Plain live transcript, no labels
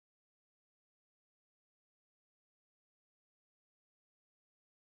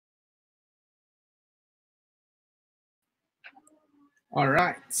All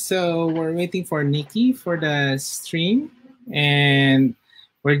right. So we're waiting for Nikki for the stream, and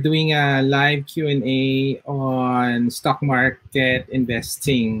we're doing a live Q&A on stock market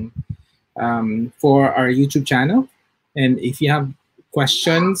investing for our YouTube channel. And if you have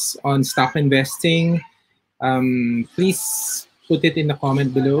questions on stock investing, please put it in the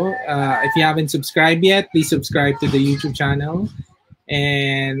comment below. If you haven't subscribed yet, please subscribe to the YouTube channel.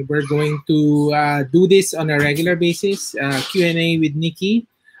 And we're going to do this on a regular basis, Q&A with Nikki.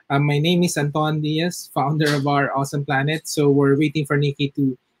 My name is Anton Diaz, founder of our Awesome Planet. So we're waiting for Nikki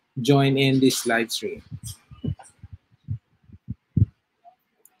to join in this live stream.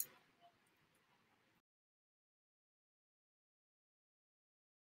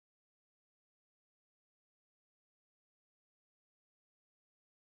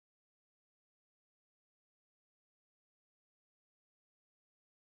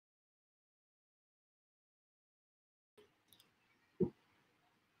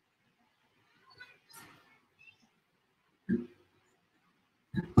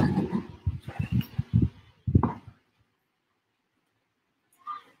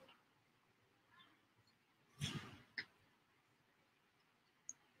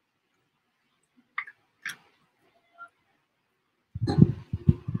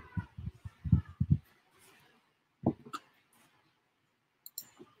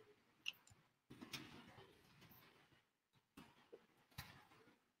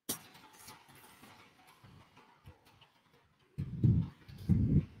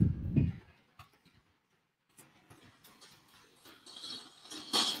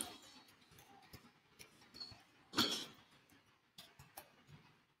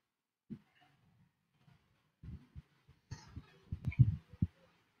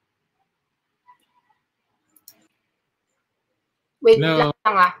 Wait Hello.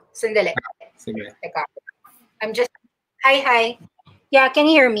 lang Sandali. Sige. Teka. I'm just... Hi. Yeah, can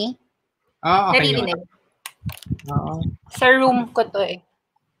you hear me? Okay Naririnig. naman. Sa room ko to eh.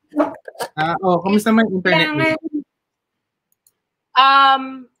 Kamusta man internet mo?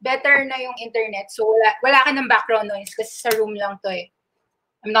 Better na yung internet. So wala ka ng background noise kasi sa room lang to eh.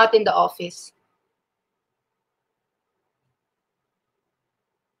 I'm not in the office.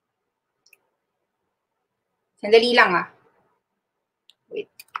 Sandali lang Wait.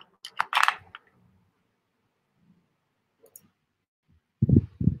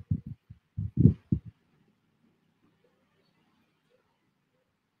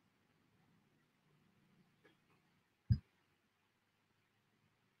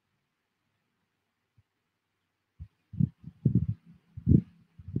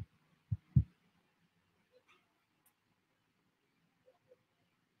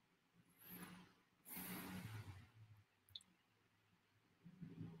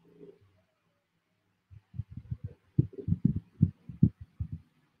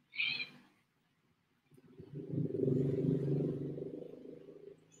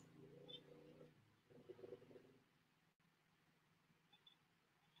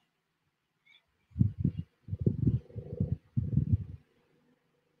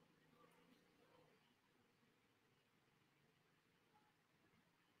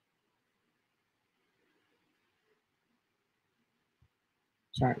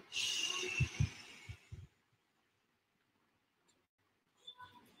 Sorry.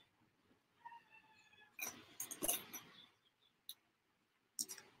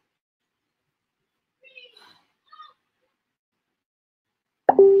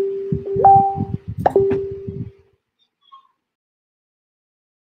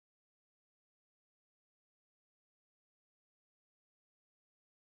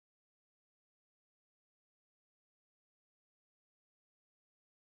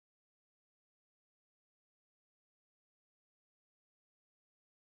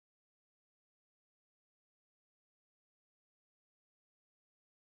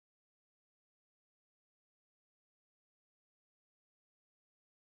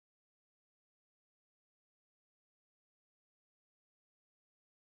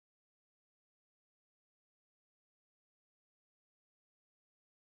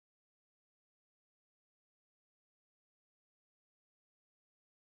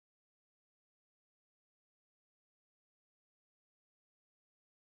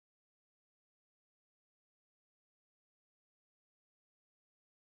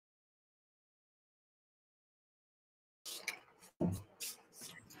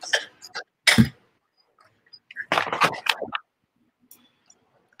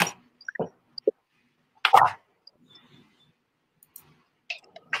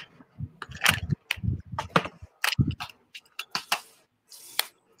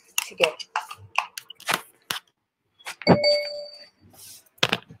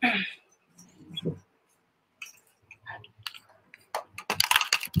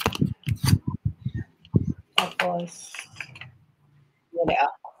 Tapos, wala.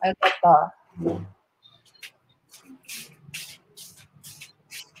 Ito.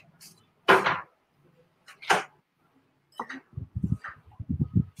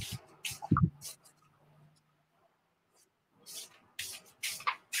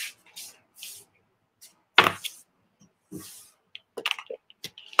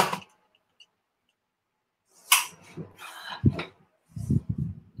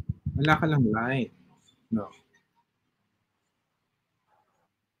 Wala ka lang light. No.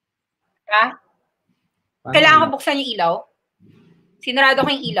 Ha? Parang Kailangan ko wala. buksan yung ilaw? Sinarado ko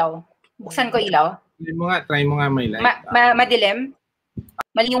yung ilaw. Buksan ko ilaw? Try mo nga may light. Madilim?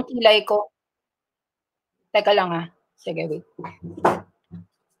 Mali yung kilay ko. Teka lang ah. Sige, wait.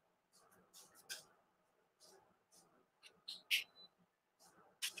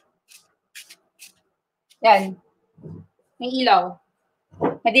 Yan. May ilaw.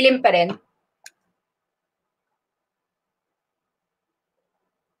 Madilim pa rin.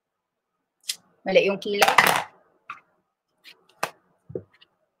 Mali yung kilay.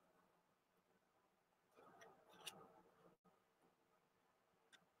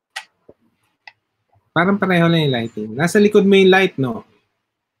 Parang pareho lang yung lighting. Nasa likod mo yung light, no?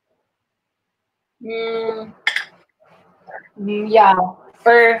 Yeah.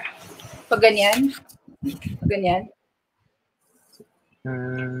 Or, pag ganyan. Pag ganyan.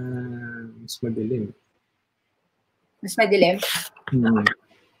 Mas madilim. Mas madilim.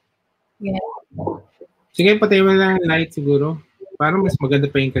 Yeah. Sige, patay mo lang yung light siguro. Parang mas maganda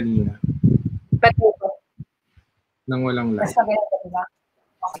pa yung kanina. Patay ko. Nang walang light. Mas maganda ba?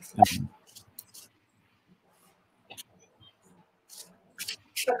 Okay.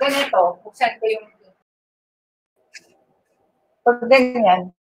 Pag ganito, buksan ko yung... Pag ganyan,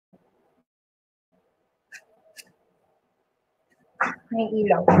 may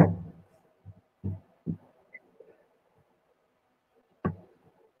ilaw.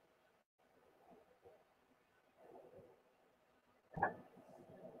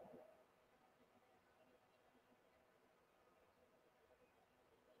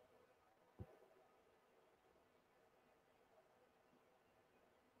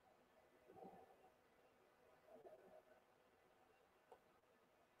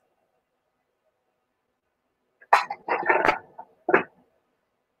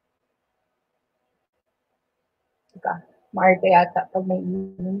 Maarte yata pag may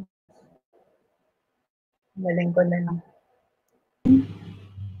ilaw. Galing ko na lang.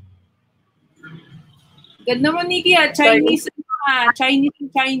 Ganda mo, Nikki, Chinese.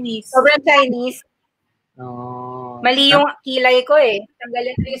 Chinese. Sobrang Chinese. Oh. Mali yung kilay ko eh.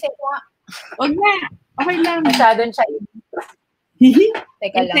 Tanggalin ko yung ko. Huwag na. Okay lang. Masyadong Chinese.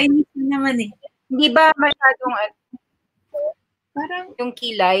 Teka lang. Chinese na naman eh. Hindi ba masyadong parang yung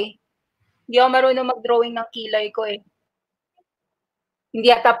kilay? Hindi ako marunong mag-drawing ng kilay ko eh. Hindi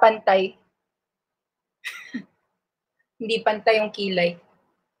ata pantay. Hindi pantay yung kilay.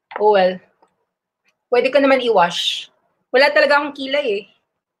 Oh well. Pwede ko naman i-wash. Wala talaga akong kilay eh.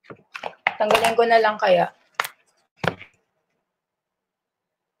 Tanggalin ko na lang kaya.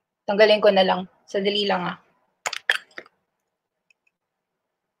 Tanggalin ko na lang. Sadali lang ah.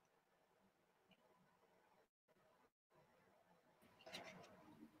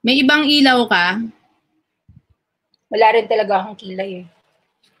 may ibang ilaw ka? Wala rin talaga akong kilay eh.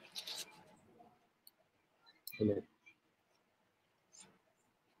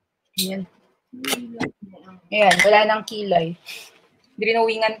 Ayan. Ayan, wala nang kilay.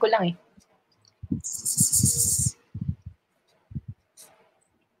 Drinawingan ko lang eh.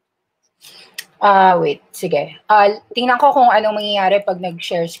 Wait, sige. Tingnan ko kung anong mangyayari pag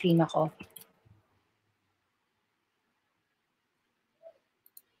nag-share screen ako.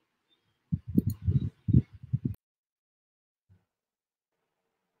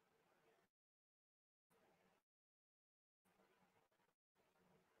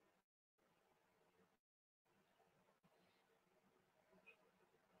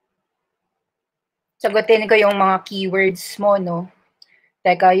 Sagutin ko yung mga keywords mo, no?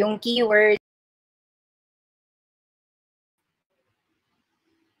 Teka, yung keyword.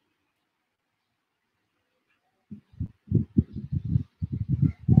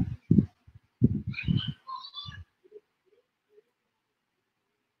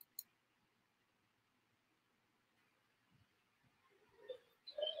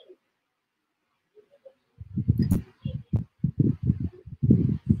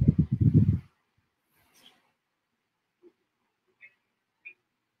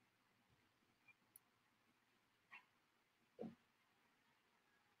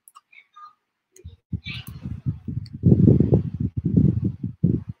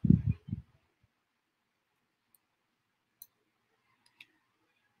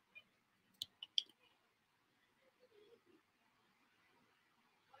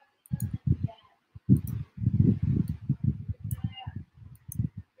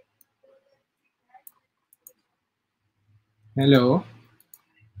 Hello?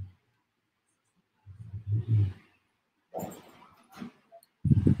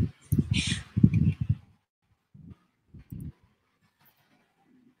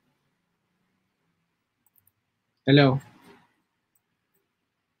 Hello?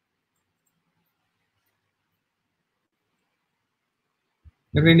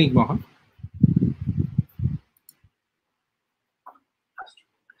 Narinig mo ako?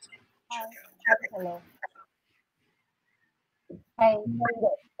 Hello. Ay, hindi.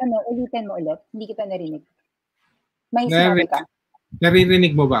 Ano, ulitin mo ulit. Hindi kita narinig. May sinabi ka.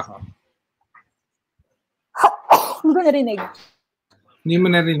 Naririnig mo ba ako? Hindi ko narinig. Hindi mo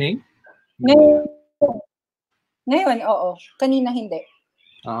narinig? Ngayon, oo. Kanina hindi.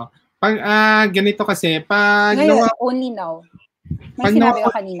 Oo. Pag ganito kasi, pag Ngayon, only now. May sinabi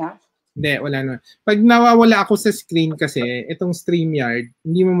ka kanina? Hindi, wala na. Pag nawawala ako sa screen kasi, itong StreamYard,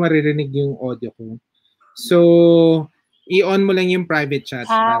 hindi mo maririnig yung audio ko. So, i-on mo lang yung private chat.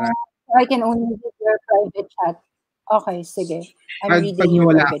 Para I can only read your private chat. Okay, sige. I'm reading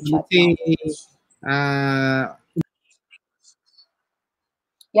your private chat.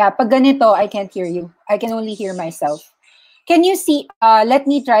 Yeah, pag ganito, I can't hear you. I can only hear myself. Can you see, let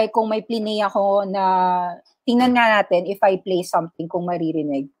me try kung may play ako na, tingnan nga natin if I play something kung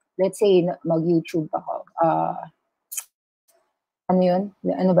maririnig. Let's say, mag-YouTube ako. Ano yun?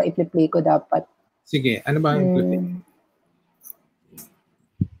 Ano ba i-play ko dapat? Sige, ano ba yung play?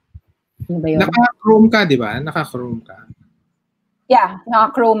 Ano ba yun? Naka-Chrome ka, di ba? Naka-Chrome ka. Yeah,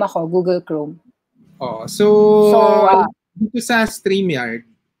 naka-Chrome ako, Google Chrome. Oh, so dito sa StreamYard,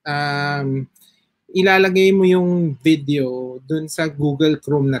 ilalagay mo yung video dun sa Google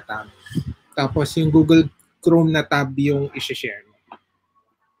Chrome na tab. Tapos yung Google Chrome na tab yung i-share mo.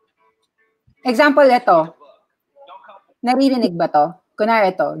 Example ito. Naririnig ba to?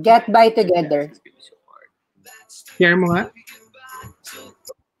 Kunwari ito, get by together. Share mo nga.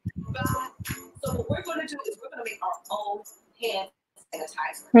 So what we're going to do is we're going to make our own hand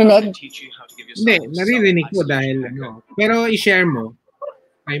sanitizer. Rinig? Hindi, naririnig ko dahil ano. Pero i-share mo.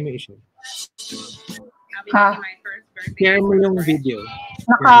 Kaya mo i-share. Ha? Share mo yung video.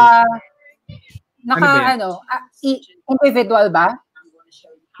 Individual ba?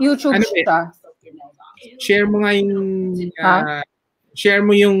 YouTube ano siya. Share mo nga yung share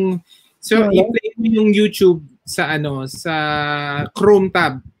mo yung i-play mo yung YouTube sa sa Chrome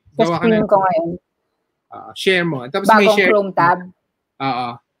tab. Gawa ka na ko ngayon. Share mo. Tapos bagong may share Chrome tab.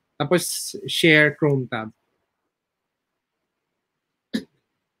 Tapos share Chrome tab.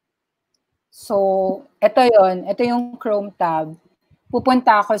 So, ito yon. Ito yung Chrome tab.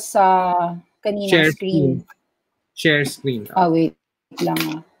 Pupunta ako sa kanina share screen. Share screen. Wait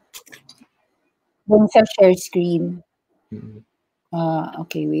lang. Doon sa share screen.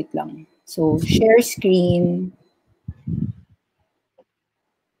 Okay, wait lang. So, share screen.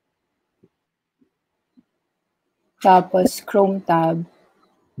 Tapos, Chrome tab.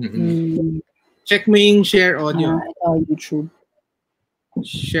 Check mo yung share audio. YouTube.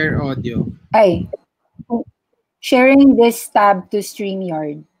 Share audio. Sharing this tab to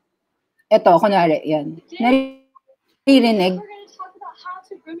StreamYard. Ito, kunwari, yan. Naririnig. I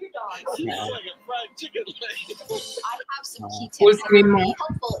have some key tips Full that screen will mo. be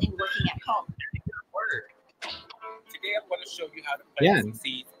helpful in working at home. Today I'm going to show you how to plant some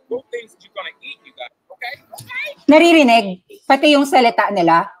seeds. What things that you're going to eat, you guys. Okay? Naririnig? Pati yung salita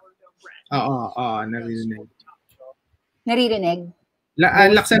nila? Naririnig. Naririnig?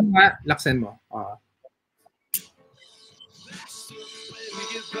 Laksan mo.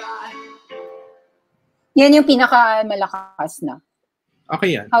 Yan yung pinaka-malakas na.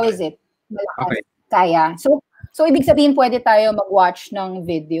 Okay yan. How is it? Malakas. Okay. Kaya. So ibig sabihin, pwede tayo mag-watch ng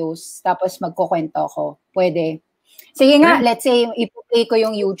videos, tapos magkukwento ko. Pwede. Sige nga, let's say, ipo-play ko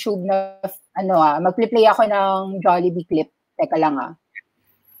yung YouTube na, mag-play ako ng Jollibee clip. Teka lang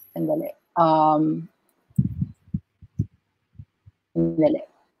Sandali. Sandali.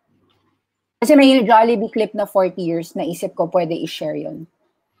 Kasi may Jollibee clip na 40 years, naisip ko pwede i-share yun.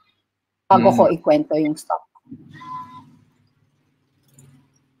 Bago ko ikwento yung stock.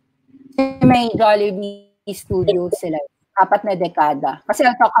 May Jollibee studio sila. 4 na dekada. Kasi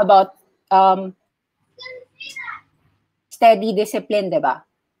I'll talk about steady discipline, diba?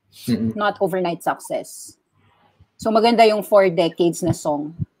 Not overnight success. So maganda yung 4 decades na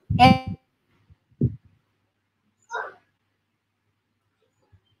song. And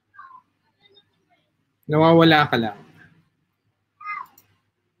Nawawala ka lang.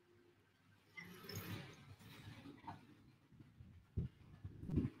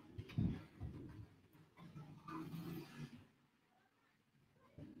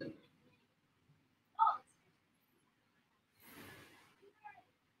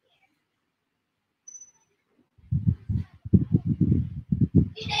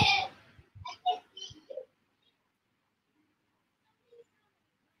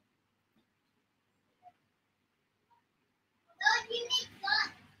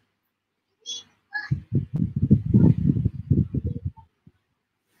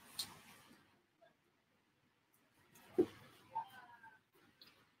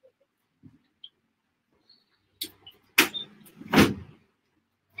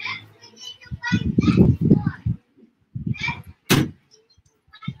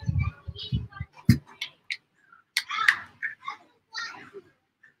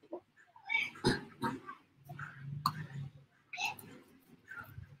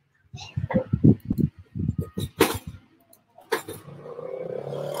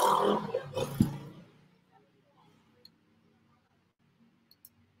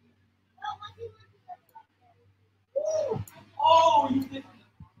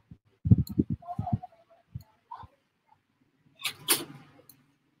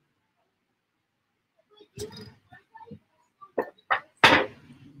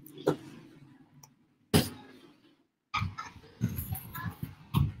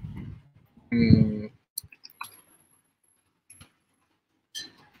 Hmm.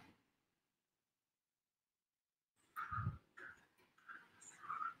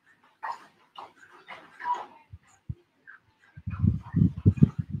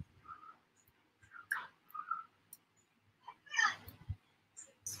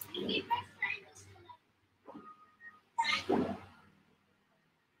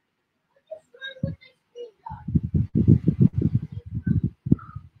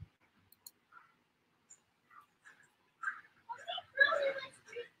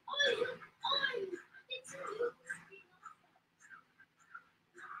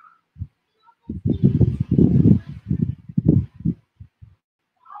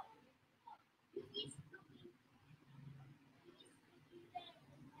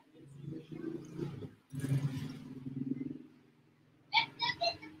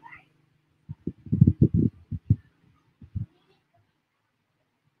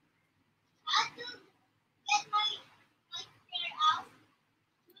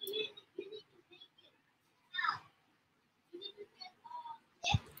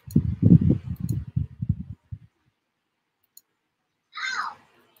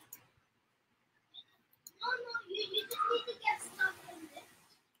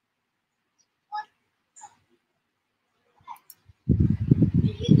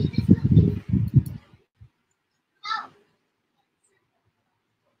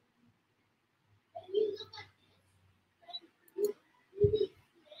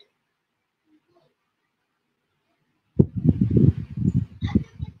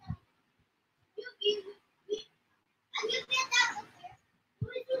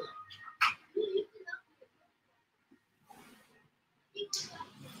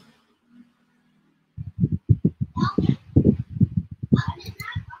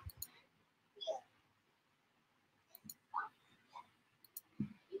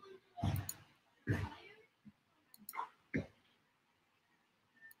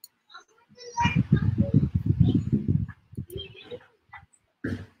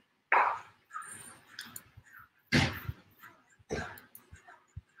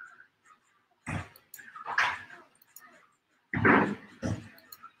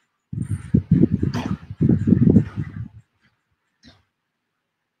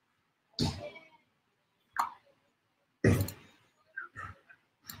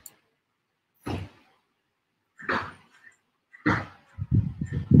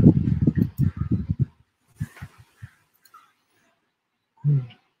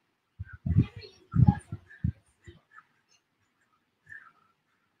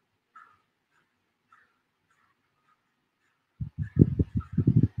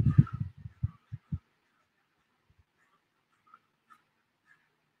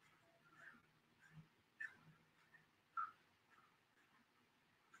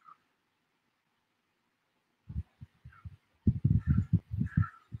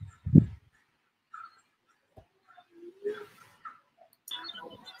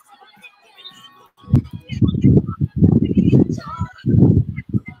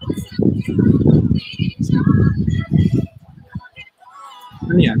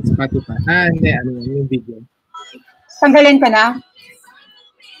 Ano yan? Spotify? Hindi. Ano yan? Yung video. Tanggalin ko na.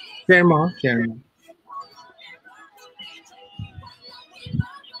 Share mo. Share mo.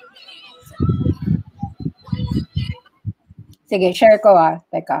 Sige, share ko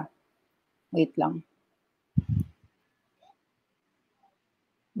Teka. Wait lang.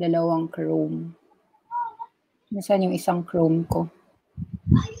 Dalawang Chrome. Nasaan yung isang Chrome ko?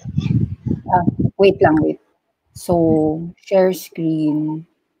 Wait lang. So, share screen.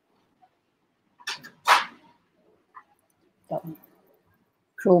 Ito.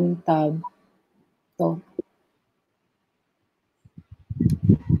 Chrome tab. Ito.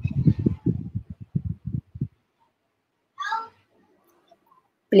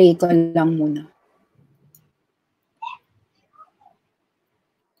 Play ko lang muna.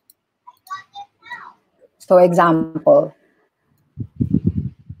 So, example.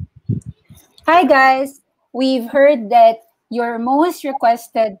 Hi Hi guys, we've heard that your most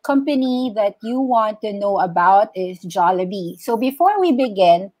requested company that you want to know about is Jollibee. So before we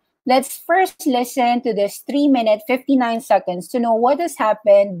begin, let's first listen to this 3 minute 59 seconds to know what has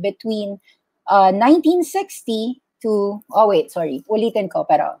happened between 1960 to, oh wait, sorry, ulitin ko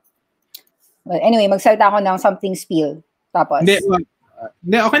pero. Well, anyway, magsalita ako ng something spiel. Tapos. Hindi,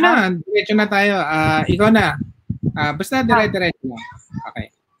 okay na. Diretso na tayo. Ikaw na. Basta dire-diretso na. Okay.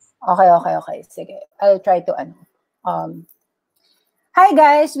 Okay. Sige. I'll try to Hi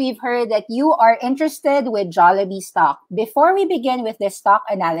guys, we've heard that you are interested with Jollibee stock. Before we begin with the stock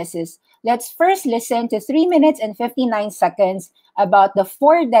analysis, let's first listen to 3 minutes and 59 seconds about the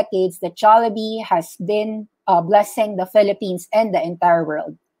 4 decades that Jollibee has been blessing the Philippines and the entire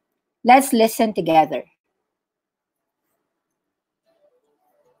world. Let's listen together.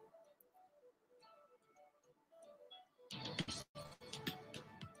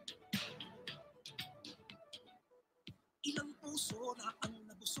 Ilang puso na ang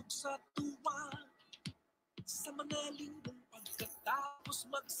nabusog sa tuwa sa mga linggong pagkatapos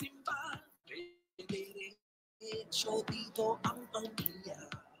magsimba. Diretso dito ang pamilya,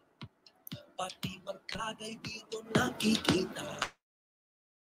 pati barkada'y dito nakikita.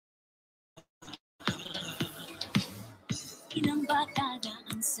 Ilang bata na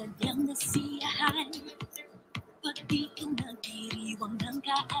ang sadyang nasiyahan, pati kung nagdiriwang ng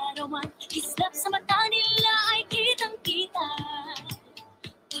kaarawan, islap sa mata nila ay kitang-kita.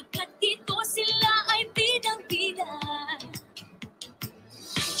 Pagkat dito sila ay bidang-bida.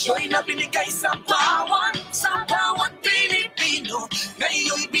 Joy na binigay sa bawat Pilipino,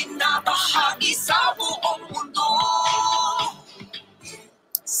 ngayon'y binabahagi sa buong mundo.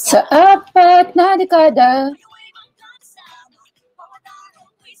 Sa 4 na dekada,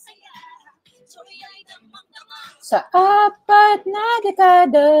 sa 4 na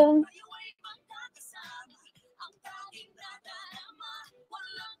dekada,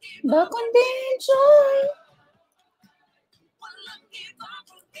 ba kundi joy,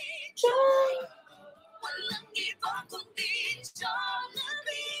 joy, Walang iba kundi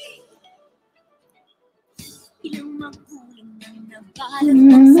Jollibee. Ilang magulang nang nabalot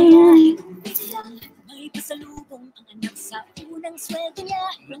ng saya, biglang may pasalubong ang anak sa unang sweldo niya.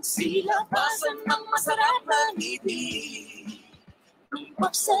 Nang silabasan ng masarap na ngiti, nung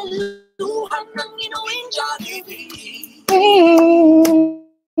pagsaluhan ng inuwing Jollibee.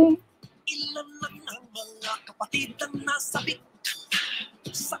 Ilan lang ang mga kapatid ang nasabik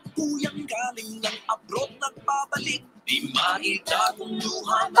sa kuyang galing ng abroad nagbabalik. Di maitagong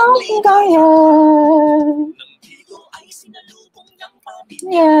luha ng ligaya, nang dito ay sinalubong ng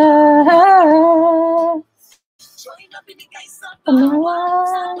pamilya. Joy na binigay sa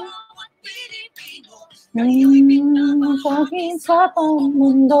bawat Pilipino, ngayon'y binabahagi sa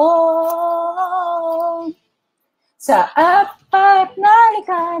mundo. Sa 4 na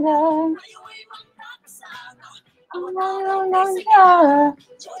dekada, ngayon'y magkakasama. ang nalulong niya,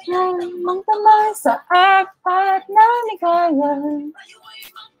 ang magdamay sa 4 na dekada. Ngayon'y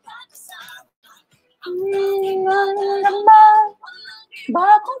magkakasama. Ang nalulong naman,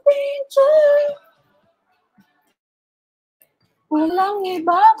 bagong joy. Walang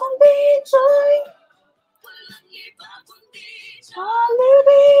iba kundi joy, Walang iba kundi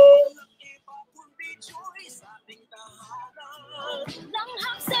Jollibee. Walang iba kundi Joy sa ating tahanan.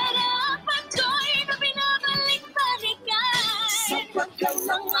 Langhap sarap at joy na binabalik-balikan. Sa pagkaw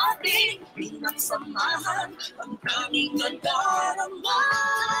ng ating pinagsamahan, ang tanging nadarama.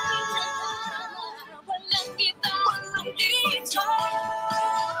 Walang iba kundi Joy.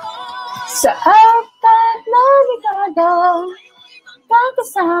 Sa 4 na dekada,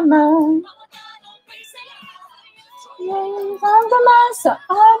 kakasama. Yung pagdama sa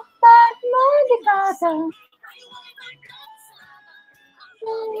 4 na dekada.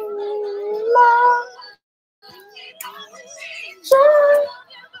 Joy,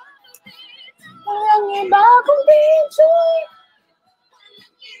 walang iba kundi joy,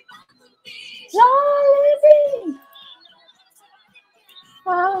 Jollibee.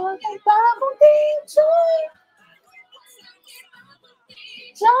 Walang iba kundi joy,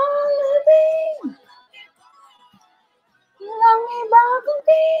 Jollibee. Walang iba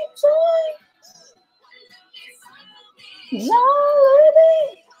kundi joy,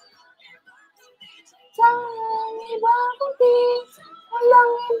 Jollibee. Walang iba kundi,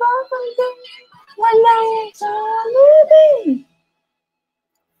 walang iba kundi, walang Jollibee.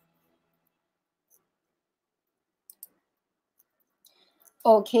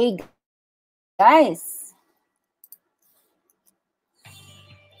 Okay, guys.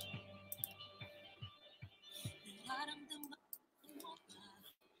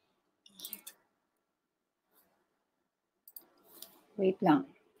 Wait lang.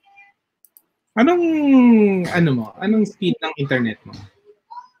 Anong speed ng internet mo?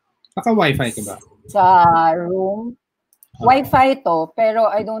 Naka-Wi-Fi ka ba? Sa room. Wi-Fi to, pero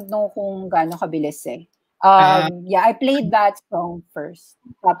I don't know kung gaano kabilis eh. Yeah, I played that song first.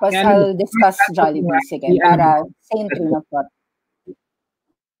 Tapos I'll discuss Jollibee. Sige, para same train of thought.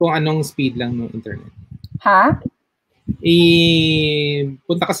 Kung anong speed lang ng internet. Ha?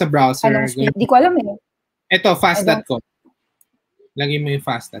 Punta ka sa browser. Anong speed? Di ko alam eh. Ito, fast.com. Lagay mo yung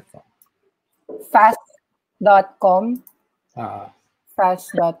fast.com. Fast.com?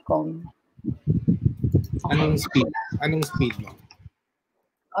 Fast.com. Anong speed? Anong speed mo?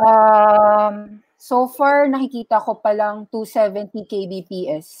 So far, nakikita ko palang 270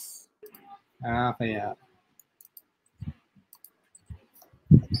 kbps. Kaya.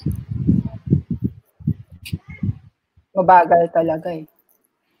 Mabagal talaga eh.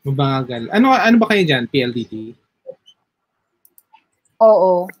 Mabagal. Ano ba kayo dyan? PLDT?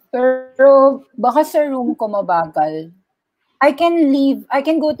 Oo. Pero baka sa room ko mabagal. I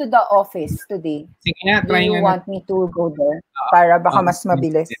can go to the office today. Sige nga, try you want me to go there? Para baka mas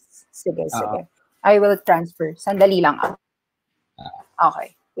mabilis. Sige. I will transfer. Sandali lang ah.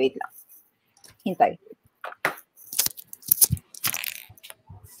 Okay, wait lang. Hintay.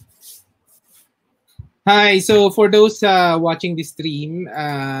 Hi, so for those watching this stream,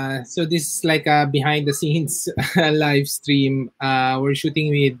 so this is like a behind the scenes live stream. We're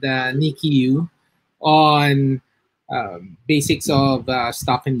shooting with Nikki Yu on basics of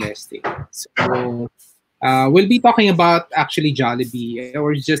stock investing. So we'll be talking about actually Jollibee.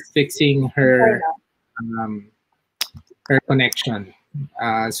 We're just fixing her connection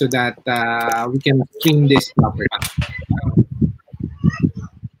so that we can stream this properly.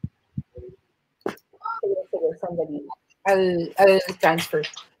 I'll transfer.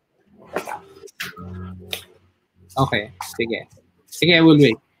 Okay, sige, I will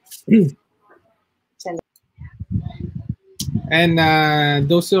wait. And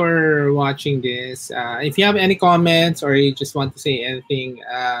those who are watching this, if you have any comments or you just want to say anything,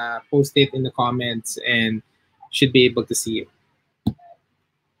 post it in the comments and should be able to see you.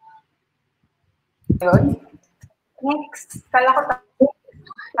 Next, kala ko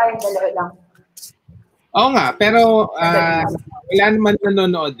tayong dalawa lang. Oo nga, pero wala naman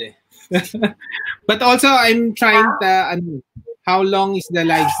nanonood eh. But also, I'm trying to, how long is the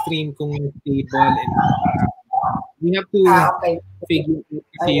live stream kung stable and we have to figure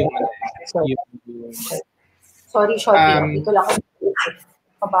kasi yung Sorry, shorty. Dito lang ako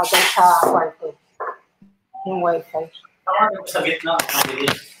mabagal sa kwarto. Yung wifi. Sa gitna.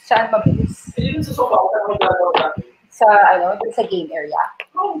 Saan mabilis? Sa sa game area.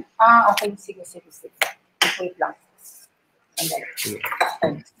 Okay. Sige. Wait lang.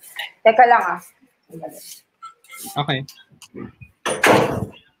 Teka lang ah. Okay.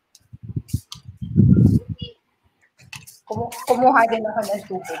 Kumuha din ako ng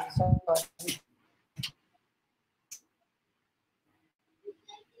tubig.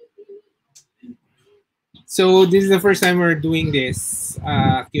 So this is the first time we're doing this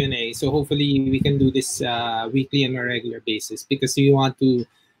Q&A. So hopefully we can do this weekly on a regular basis because we want to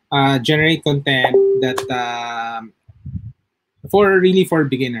generate content that for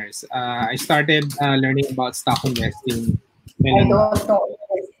beginners. I started learning about stock investing. I don't know.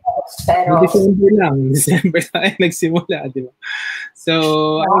 Pero December tayo nagsimula, di ba?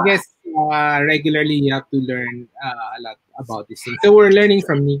 So I guess regularly you have to learn a lot about this thing. So we're learning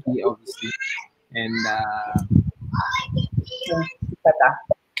from Nikki, obviously. And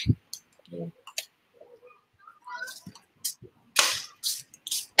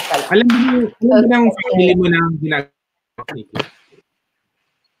alam mo ng family mo na ginagawa, Nikki?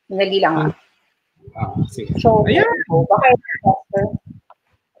 Hindi lang ah. Sige. So, ayan. Baka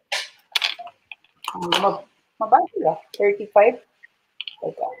mababa lang. 35?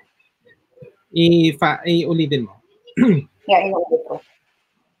 Teka. Ulitin mo. Yeah, inuulit ko.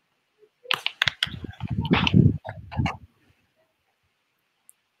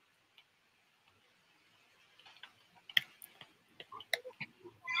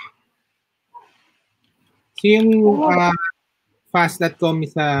 So yung fast.com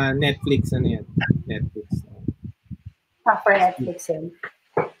is sa Netflix, ano yan? Netflix. For Netflix yun.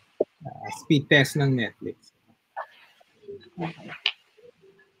 Speed test ng Netflix. Okay.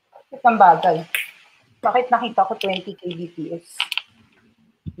 Itang bagay. Bakit nakita ko 20 kbps?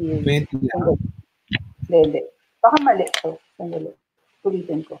 20 lang. Hindi. Baka mali ito. Sandali.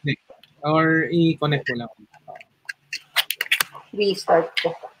 Ulitin ko. Or i-connect mo lang. Restart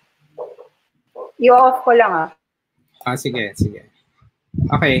ko. I-off ko lang ah. Sige.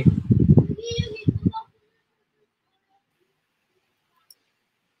 Okay.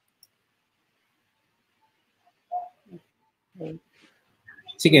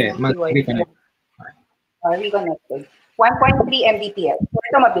 Sige, mag-reconnect. Reconnected. 1.3 Mbps. So,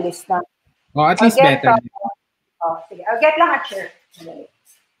 ito mabilis na. Oh, at least better. Sige. I'll get lang a chair. I'll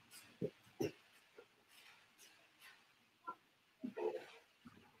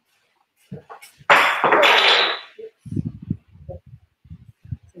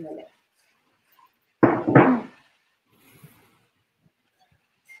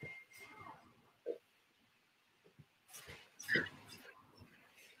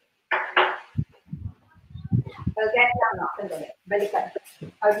get lang na. Sandali. Balikan.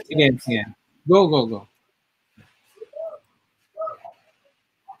 Sige. Go.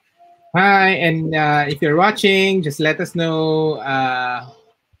 Hi, and if you're watching, just let us know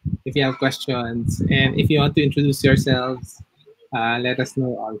if you have questions. And if you want to introduce yourselves, let us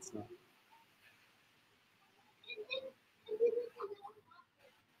know also.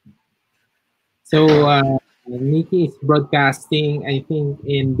 So, Nikki is broadcasting, I think,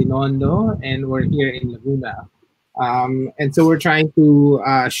 in Binondo, and we're here in Laguna. And so we're trying to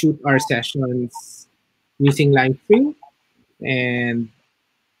shoot our sessions using live stream. And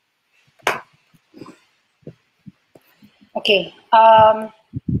okay.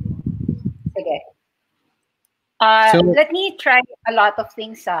 Sige. Let me try a lot of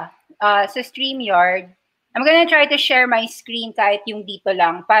things. Sa StreamYard, I'm gonna try to share my screen kahit yung dito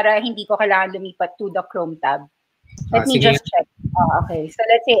lang para hindi ko kailangan lumipat to the Chrome tab. Let me just check. Okay. So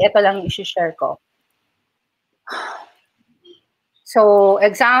let's say ito lang yung i-share ko. So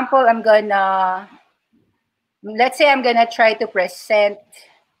example, let's say I'm gonna try to present,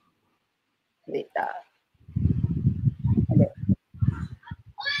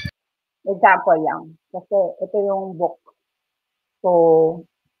 example lang. Kasi ito yung book. So,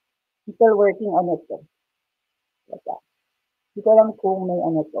 still working on it. Hindi ko alam kung may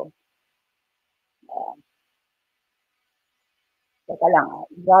ano to. Teka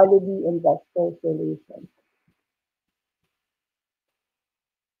lang. Jollibee Investor Solutions.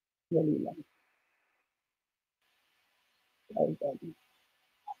 Dali lang.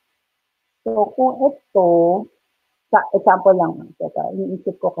 So, kung ito, example lang. Teka,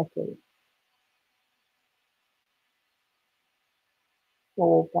 iniisip ko kasi.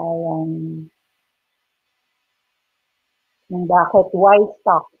 So, parang yung bakit, why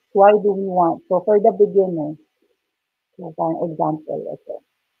stocks? Why do we want? So, for the beginner, so, parang example, ito.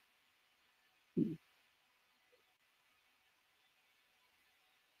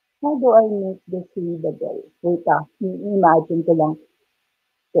 How do I make this readable? Wait, imagine ko lang.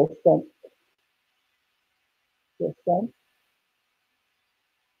 Question.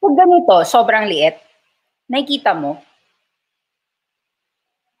 Pag ganito, sobrang liit, nakikita mo?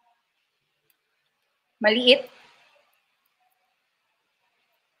 Maliit?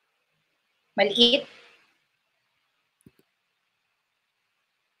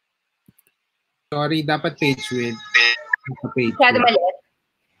 Sorry, dapat page width. Masyado maliit?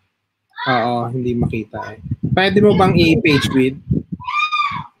 Oo, hindi makita eh. Pwede mo bang i-page width?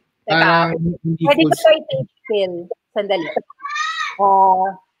 Teka, pwede ko ito i-page fill. Sandali.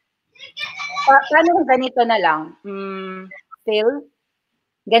 Paano kung ganito na lang? Fill?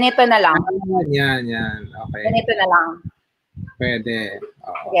 Ganito na lang. Yan. Okay. Ganito na lang. Pwede.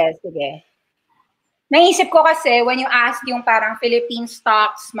 Sige. Naisip ko kasi, when you ask yung parang Philippine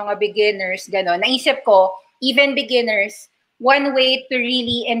stocks, mga beginners, gano'n, naisip ko, even beginners, one way to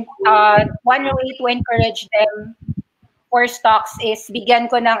encourage them for stocks is bigyan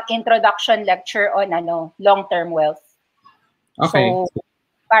ko ng introduction lecture on long-term wealth. Okay. So,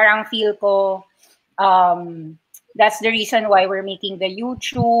 parang feel ko, that's the reason why we're making the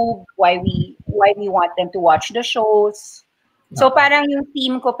YouTube, why we want them to watch the shows. So parang yung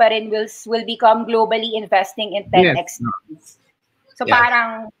team ko pa rin will become globally investing in 10x. Yes. So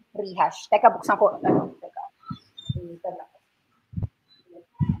parang rehash. Teka, buksan ko.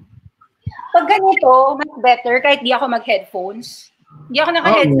 Pag ganito, mas better kahit di ako mag-headphones. Hindi ako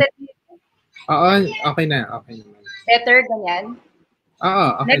naka-headset. Oo, okay na. Better, ganyan.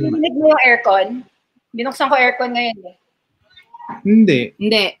 Oo, okay naman. Narinig mo yung aircon? Binuksan ko aircon ngayon eh. Hindi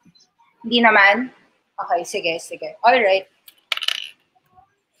naman? Okay, sige. Alright.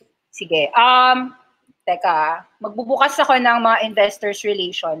 Sige. Teka. Magbubukas ako ng mga investors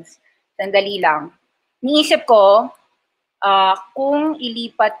relations. Sandali lang. Niisip ko, kung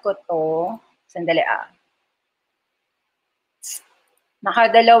ilipat ko to, sandali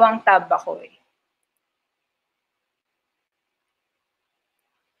nakadalawang tab ako eh.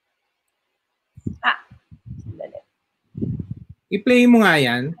 Sandali. I-play mo nga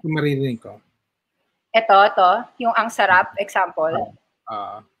yan, kung maririnig ko. Ito, yung ang sarap, example.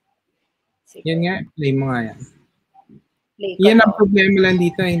 Yan nga, play mo nga yan. Play ko Yan ang to. problema lang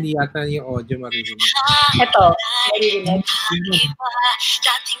dito, hindi yata yung audio maririnig. Ito, maririnig.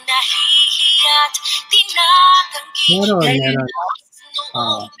 Dating nahihiya't tinatanggi. Meron.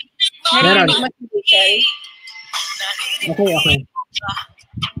 Naririnig mo si Rachel? Okay.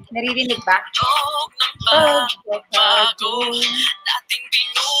 Naririnig ba? Dating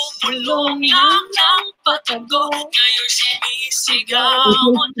binubulong lang ng patago. Ngayon sinisigaw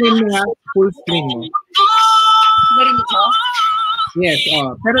Full screen mo. Narinig mo? Yes,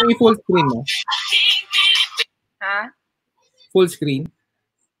 pero i-full screen mo. Ha? Full screen.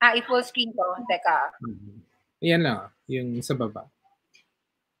 I-full screen ko. Teka. Yan lang, yung sa baba.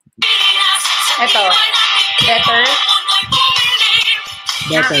 Ito. Better.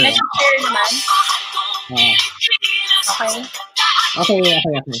 Better. Nag-share naman. Okay.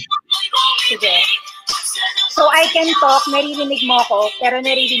 Sige. So, I can talk, naririnig mo ako, pero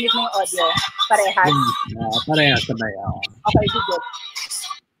naririnig mo yung audio. Parehas. Parehas, sabay. Okay, good.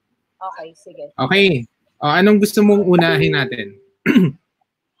 Okay, sige. Okay. Anong gusto mong unahin natin?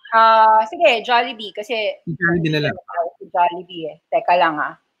 Sige, Jollibee. Kasi, Jollibee na lang. Jollibee eh. Teka lang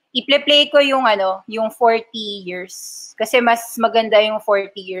I-play ko yung yung 40 years. Kasi mas maganda yung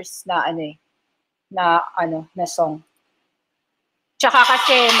 40 years na na song. Tsaka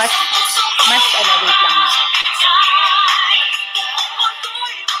kasi mas wait lang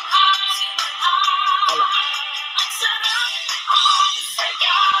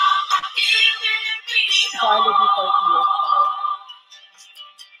Jollibee 40 years now.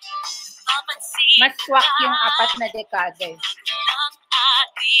 Mas swak yung 4 na dekada eh.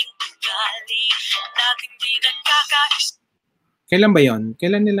 Kailan ba yon?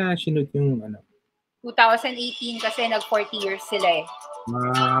 Kailan nila shoot yung 2018 kasi nag 40 years sila eh.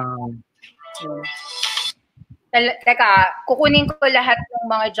 Wow. Teka, kukunin ko lahat ng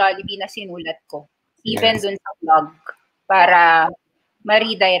mga Jollibee na sinulat ko. Even dun sa vlog. Para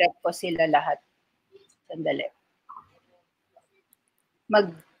ma-redirect ko sila lahat. Sandali.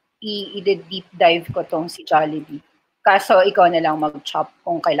 I-deep dive ko tong si Jollibee. Kaso ikaw na lang mag-chop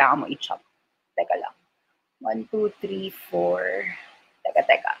kung kailangan mo i-chop. Teka lang. 1, 2, 3, 4. Teka.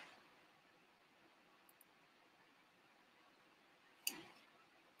 Teka.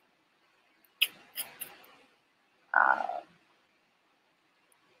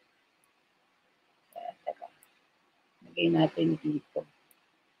 Lagay natin dito.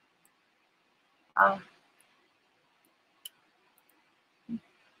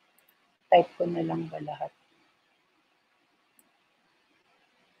 Type ko na lang ba lahat?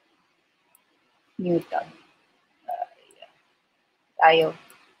 New tab. Tayo.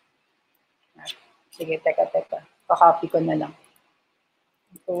 Sige, teka. Pa-copy ko na lang.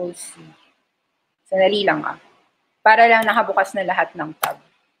 Control-C. Sandali lang Para lang nakabukas na lahat ng tab.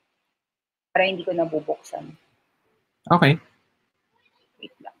 Para hindi ko nabubuksan. Okay.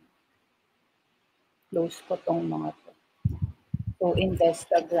 Wait lang. Close ko tong mga to. To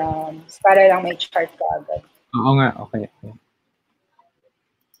Instagrams. Para lang may chart ka agad. Oo nga, okay.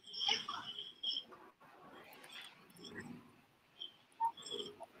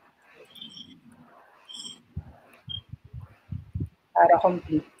 Para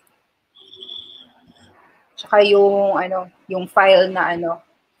complete. Tsaka yung yung file na yung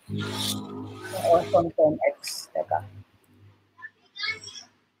Awesome 10X. Teka.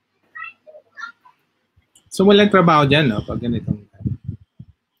 So walang trabaho dyan, no? Pag ganitong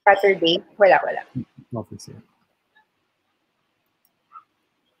Saturday? Wala. office yan.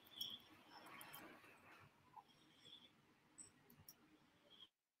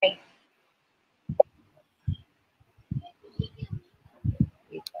 Okay.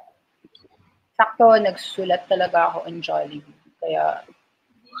 Sakto, nagsusulat talaga ako on Jollibee. Kaya,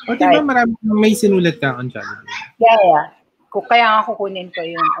 Diba marami may sinulat ka on Jollibee? Yeah. Kaya nga kukunin ko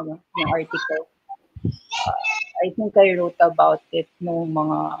yung article. I think I wrote about it noong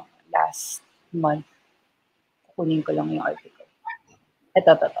mga last month. Kukunin ko lang yung article.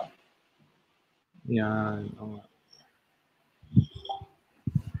 Ito. Yan.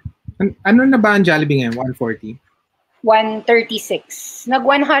 Ano na ba ang Jollibee ngayon? 140? 136.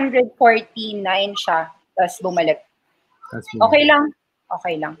 Nag-149 siya, tapos bumalik. Okay lang.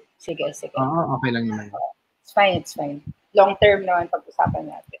 Sige. Oo, okay lang naman. It's fine. Long term naman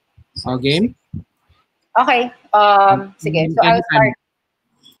pag-usapan natin. Game? Okay. Sige. So I'll start.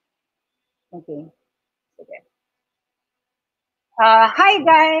 Okay. Sige. Hi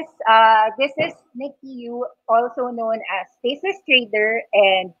guys. This is Nikki Yu, also known as Faceless Trader,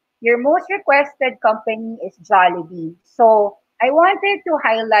 and your most requested company is Jollibee. So I wanted to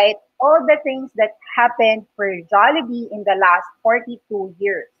highlight all the things that happened for Jollibee in the last 42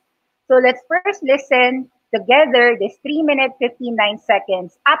 years. So let's first listen Together, this 3 minute 59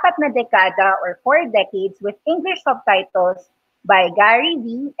 seconds, apat na dekada or 4 decades with English subtitles by Gary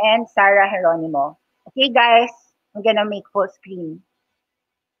V. and Sarah Geronimo. Okay guys, I'm gonna make full screen.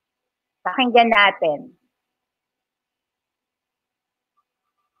 Pakinggan natin.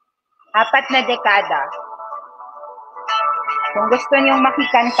 Apat na dekada. Kung gusto niyong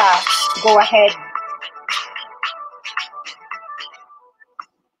makikanta, go ahead.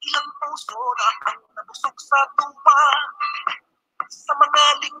 Ilang puso na ang nabusog sa tuwa sa mga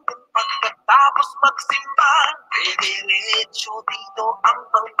linggong pagkatapos magsimba. Diretso dito ang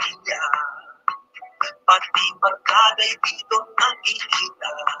pamilya, pati barkada'y dito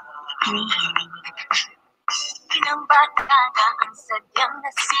nakikita. Ilang bata na ang sadyang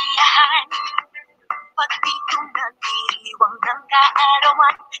nasiyahan, pag dito nag-iiwang ng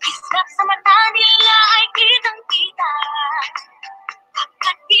kaarawan, islap sa mata nila ay kitang-kita.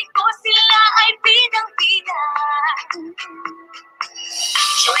 Pagkat dito sila ay bidang-bida.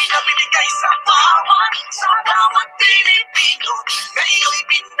 Siya'y nabinigay sa bawat Pilipino, ngayon'y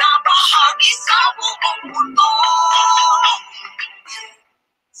binabahagi sa buong mundo.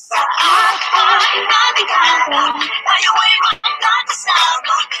 Sa apat na dekada, tayo ay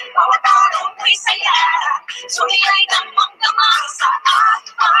magkakasama, bawat araw ay saya, sumilay damang-damang. Sa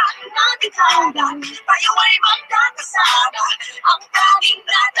apat na dekada, tayo ay magkakasama, ang tanging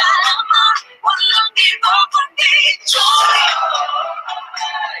nadarama, walang iba kundi joy.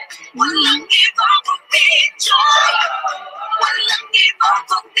 Walang iba kundi joy. Walang iba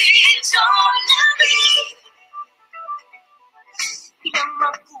kundi joy. Ilang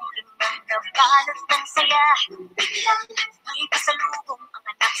magulang na nabalot ng saya, may pasalubong ang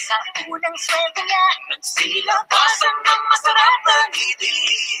anak sa unang sweldo niya. Nagsilabasan ng masarap na ngiti,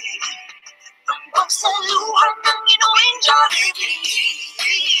 tumbok sa luha ng inuwing Jollibee.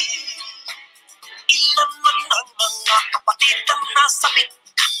 Ilan man ang mga kapatid ang nasabit,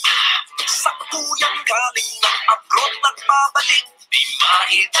 sa kuyang galing ng abroad nagbabalik, di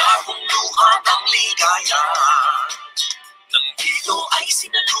maitagong luha ng ligaya. Nang dito ay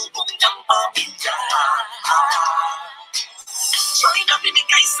sinalubong ng pamilya. Siya'y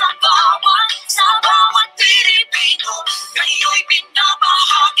nabinigay sa bawat Pilipino, ngayon'y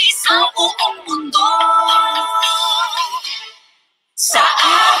binabahagi sa buong mundo. Sa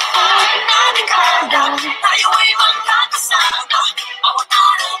apat na dekada, tayo ay magkakasama, bawat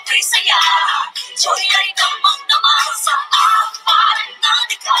araw ay saya, joy ay damang-damang. Sa apat na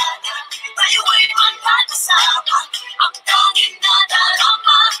dekada, tayo ay magkakasama, ang tanging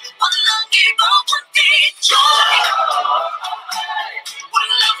nadarama, walang iba kundi joy.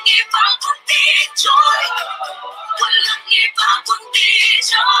 Walang iba kundi joy. Walang iba kundi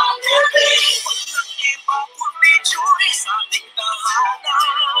Jollibee. Walang iba kundi joy sa ating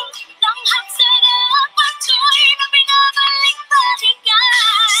tahanan. Langhap sarap at joy na binabalik balikan.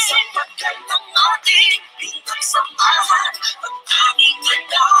 Sa pagkat ng ating bintang samahan, ang tanging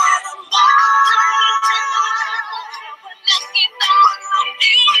nadarama. Walang iba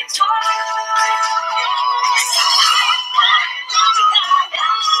kundi joy. Sa apat na dekada,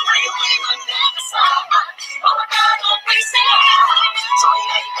 tayo ay magkakasama, bawat araw ay saya, joy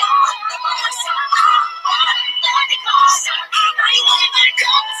ay damang-damang. Sa apat na dekada, tayo ay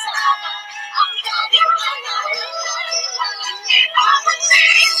magkakasama, ang tanging nadarama, walang iba kundi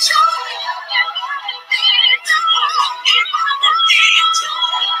joy. Walang iba kundi joy.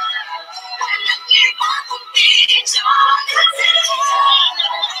 Walang iba kundi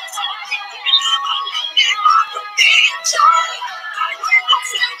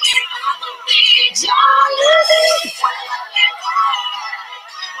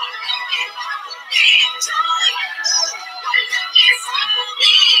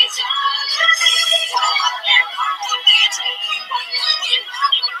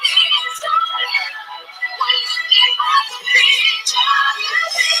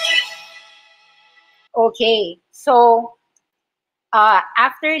Okay, so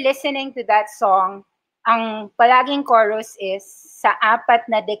after listening to that song, ang palaging chorus is, sa apat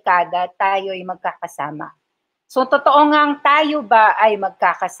na dekada tayo'y magkakasama. So totoo ngang tayo ba ay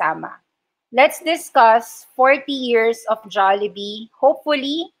magkakasama? Let's discuss 40 years of Jollibee,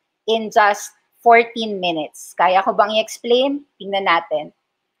 hopefully in just 14 minutes. Kaya ko bang i-explain? Tingnan natin.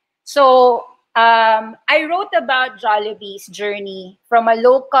 So, I wrote about Jollibee's journey from a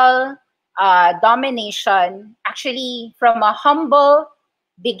local domination, actually from a humble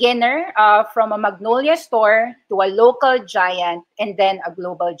beginner, from a Magnolia store to a local giant and then a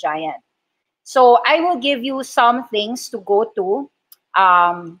global giant. So I will give you some things to go to.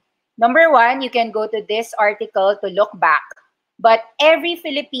 Number one, you can go to this article to look back. But every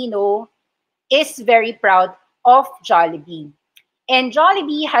Filipino is very proud of Jollibee. And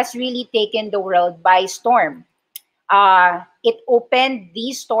Jollibee has really taken the world by storm. It opened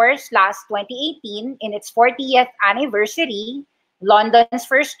these stores last 2018 in its 40th anniversary. London's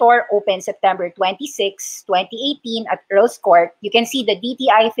first store opened September 26, 2018 at Earl's Court. You can see the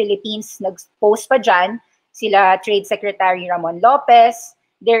DTI Philippines nag-post pa dyan. Sila Trade Secretary Ramon Lopez.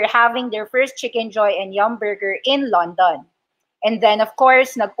 They're having their first Chicken Joy and Yum Burger in London. And then, of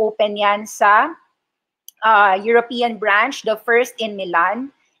course, nag-open yan sa European branch, the first in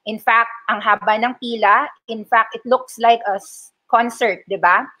Milan. In fact, ang haba ng pila, in fact, it looks like a concert, di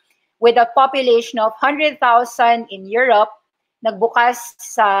ba? With a population of 100,000 in Europe, nagbukas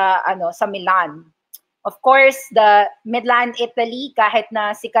sa Milan. Of course, the Milan, Italy, kahit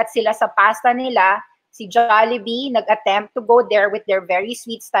na sikat sila sa pasta nila, si Jollibee nag-attempt to go there with their very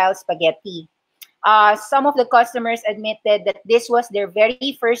sweet style spaghetti. Some of the customers admitted that this was their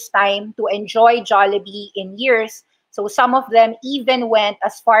very first time to enjoy Jollibee in years. So some of them even went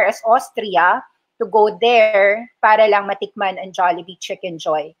as far as Austria to go there para lang matikman ang Jollibee Chicken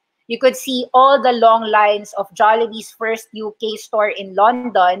Joy. You could see all the long lines of Jollibee's first UK store in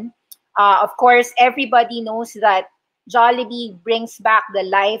London. Of course, everybody knows that Jollibee brings back the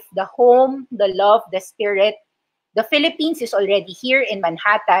life, the home, the love, the spirit. The Philippines is already here in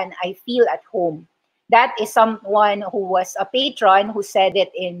Manhattan. I feel at home. That is someone who was a patron who said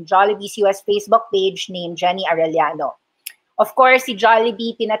it in Jollibee's US Facebook page named Jenny Arellano. Of course, si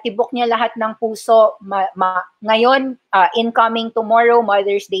Jollibee, pinatibok niya lahat ng puso. Ngayon, incoming tomorrow,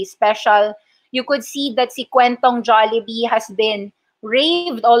 Mother's Day special, you could see that si Kwentong Jollibee has been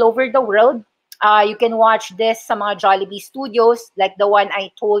raved all over the world. You can watch this sa mga Jollibee studios, like the one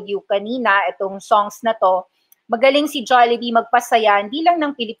I told you kanina, itong songs na to. Magaling si Jollibee magpasaya, hindi lang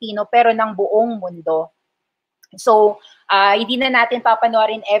ng Pilipino, pero ng buong mundo. So, hindi na natin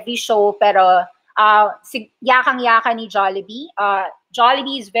papanoorin every show, pero yakang-yaka ni Jollibee.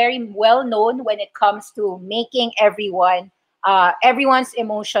 Jollibee is very well known when it comes to making everyone's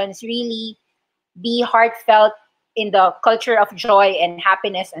emotions really be heartfelt in the culture of joy and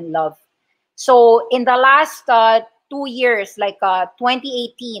happiness and love. So, in the last 2 years, like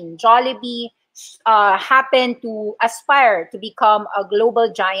 2018, Jollibee happened to aspire to become a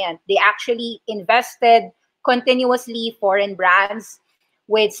global giant. They actually invested continuously foreign brands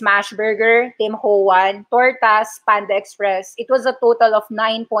with Smash Burger, Tim Ho Wan, Tortas, Panda Express. It was a total of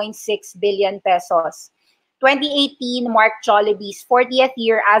 9.6 billion pesos. 2018 marked Jollibee's 40th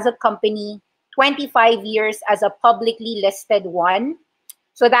year as a company, 25 years as a publicly listed one.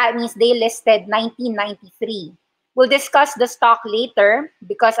 So that means they listed 1993. We'll discuss the stock later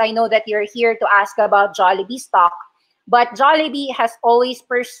because I know that you're here to ask about Jollibee stock. But Jollibee has always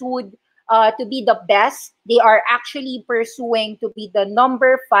pursued to be the best. They are actually pursuing to be the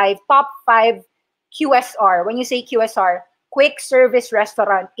top 5 QSR. When you say QSR, quick service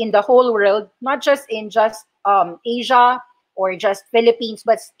restaurant in the whole world, not just in Asia or just Philippines,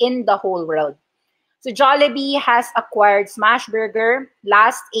 but in the whole world. So Jollibee has acquired Smash Burger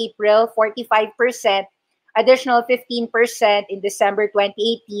last April, 45%. Additional 15% in December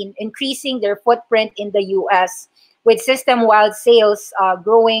 2018, increasing their footprint in the US, with system-wide sales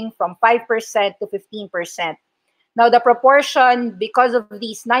growing from 5% to 15%. Now, the proportion, because of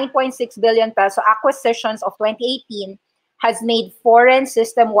these 9.6 billion peso acquisitions of 2018, has made foreign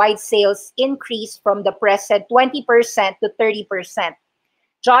system-wide sales increase from the present 20% to 30%.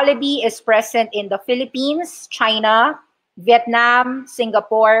 Jollibee is present in the Philippines, China, Vietnam,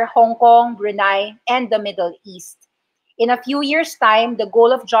 Singapore, Hong Kong, Brunei, and the Middle East. In a few years' time, the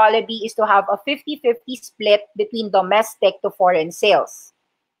goal of Jollibee is to have a 50-50 split between domestic to foreign sales.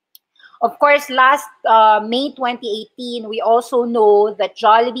 Of course, last May 2018, we also know that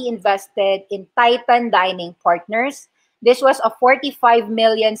Jollibee invested in Titan Dining Partners. This was a 45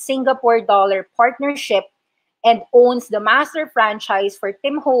 million Singapore dollar partnership and owns the master franchise for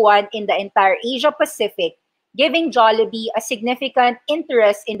Tim Ho Wan in the entire Asia Pacific, giving Jollibee a significant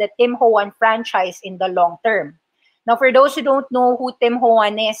interest in the Tim Ho Wan franchise in the long term. Now, for those who don't know who Tim Ho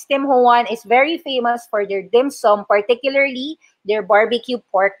Wan is very famous for their dim sum, particularly their barbecue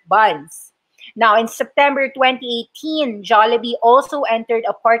pork buns. Now, in September 2018, Jollibee also entered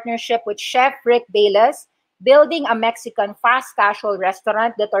a partnership with Chef Rick Bayless, building a Mexican fast casual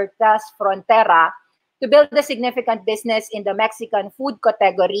restaurant, the Tortas Frontera, to build a significant business in the Mexican food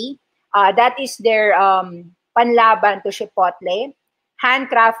category. That is their panlaban to Chipotle,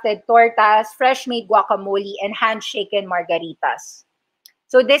 handcrafted tortas, fresh-made guacamole, and hand-shaken margaritas.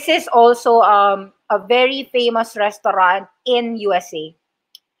 So this is also a very famous restaurant in USA.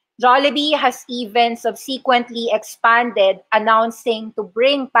 Jollibee has even subsequently expanded, announcing to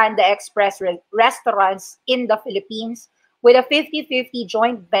bring Panda Express restaurants in the Philippines with a 50-50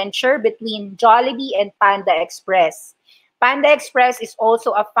 joint venture between Jollibee and Panda Express. Panda Express is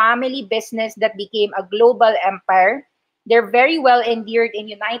also a family business that became a global empire. They're very well endeared in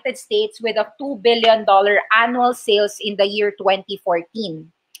United States with a $2 billion annual sales in the year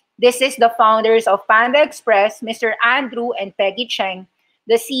 2014. This is the founders of Panda Express, Mr. Andrew and Peggy Cheng,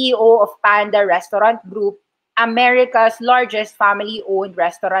 the CEO of Panda Restaurant Group, America's largest family-owned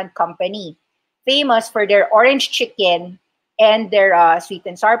restaurant company, famous for their orange chicken and their sweet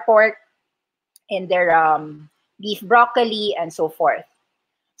and sour pork and their beef broccoli and so forth.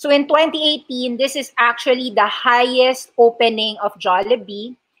 So in 2018, this is actually the highest opening of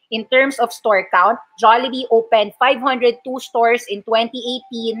Jollibee in terms of store count. Jollibee opened 502 stores in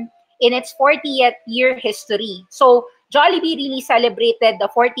 2018 in its 40th year history. So Jollibee really celebrated the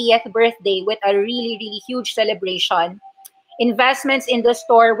 40th birthday with a really, really huge celebration. Investments in the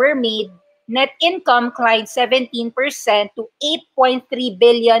store were made. Net income climbed 17% to 8.3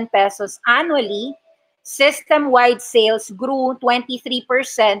 billion pesos annually. System-wide sales grew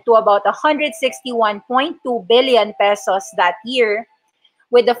 23% to about 161.2 billion pesos that year,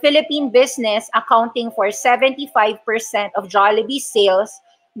 with the Philippine business accounting for 75% of Jollibee's sales,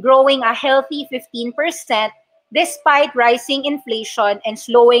 growing a healthy 15% despite rising inflation and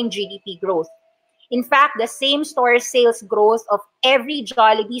slowing GDP growth. In fact, the same-store sales growth of every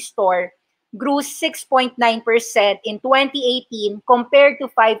Jollibee store grew 6.9% in 2018 compared to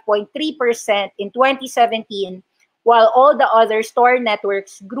 5.3% in 2017, while all the other store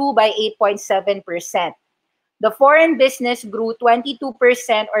networks grew by 8.7%. The foreign business grew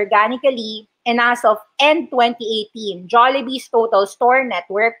 22% organically, and as of end 2018, Jollibee's total store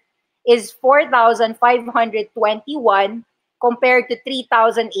network is 4,521 compared to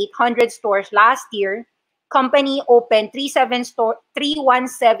 3,800 stores last year. Company opened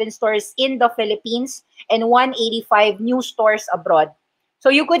 317 stores in the Philippines and 185 new stores abroad. So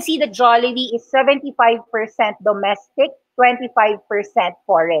you could see that Jollibee is 75% domestic, 25%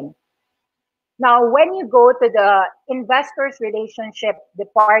 foreign. Now, when you go to the investors relationship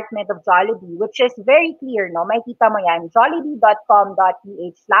department of Jollibee, which is very clear, no? Makita mo yan,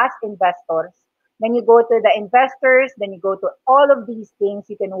 jollibee.com.ph/investors. Then you go to the investors, then you go to all of these things.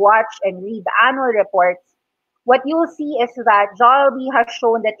 You can watch and read the annual reports. What you'll see is that Jollibee has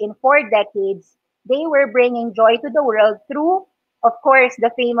shown that in 4 decades, they were bringing joy to the world through, of course,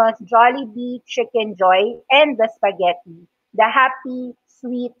 the famous Jollibee Chicken Joy and the spaghetti, the happy,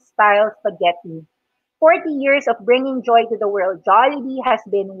 sweet style spaghetti. 40 years of bringing joy to the world, Jollibee has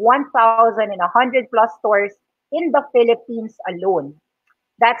been 1,100 plus stores in the Philippines alone.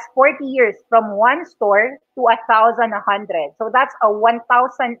 That's 40 years from one store to 1,100. So that's a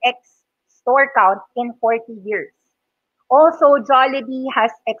 1,000x store count in 40 years. Also, Jollibee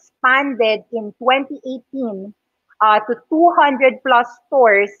has expanded in 2018 to 200 plus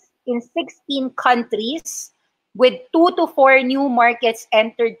stores in 16 countries with 2 to 4 new markets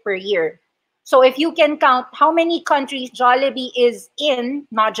entered per year. So if you can count how many countries Jollibee is in,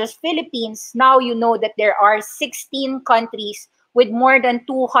 not just Philippines, now you know that there are 16 countries with more than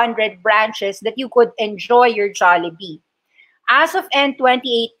 200 branches that you could enjoy your Jollibee. As of end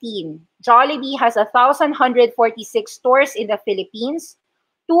 2018, Jollibee has 1,146 stores in the Philippines,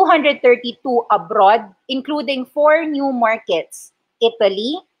 232 abroad, including 4 new markets,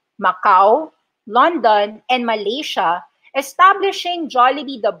 Italy, Macau, London, and Malaysia, establishing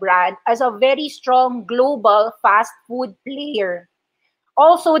Jollibee the brand as a very strong global fast food player.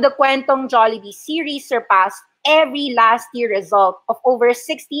 Also, the Kwentong Jollibee series surpassed every last year result of over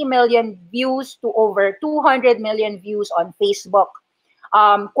 60 million views to over 200 million views on Facebook.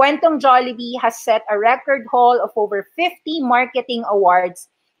 Kwentong Jollibee has set a record haul of over 50 marketing awards,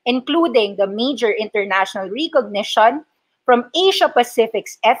 including the major international recognition from Asia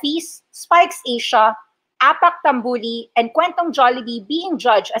Pacific's Effie's, Spikes Asia, Apak Tambuli, and Kwentong Jollibee being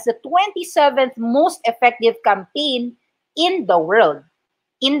judged as the 27th most effective campaign in the world.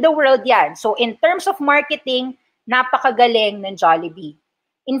 In the world yan. So in terms of marketing, napakagaling ng Jollibee.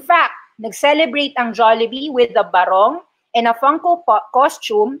 In fact, nag-celebrate ang Jollibee with a barong and a Funko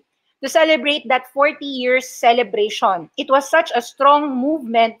costume to celebrate that 40 years celebration. It was such a strong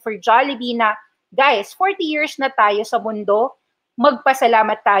movement for Jollibee na, guys, 40 years na tayo sa mundo,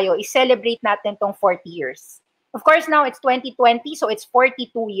 magpasalamat tayo, i-celebrate natin tong 40 years. Of course, now it's 2020, so it's 42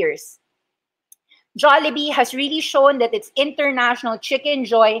 years. Jollibee has really shown that its international chicken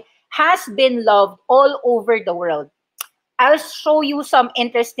joy has been loved all over the world. I'll show you some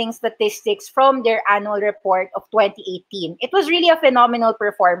interesting statistics from their annual report of 2018. It was really a phenomenal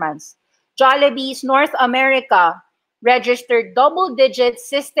performance. Jollibee's North America registered double-digit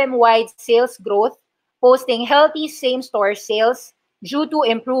system-wide sales growth, posting healthy same-store sales due to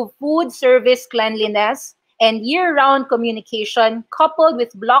improved food service cleanliness and year-round communication coupled with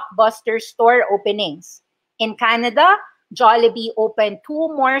blockbuster store openings. In Canada, Jollibee opened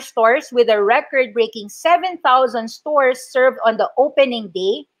 2 more stores with a record-breaking 7,000 stores served on the opening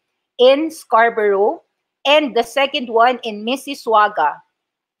day in Scarborough and the second one in Mississauga.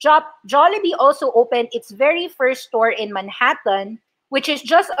 Jollibee also opened its very first store in Manhattan, which is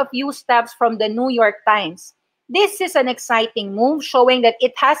just a few steps from the New York Times. This is an exciting move showing that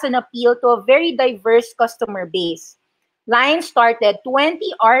it has an appeal to a very diverse customer base. Lines started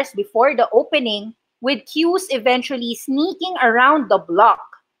 20 hours before the opening, with queues eventually sneaking around the block.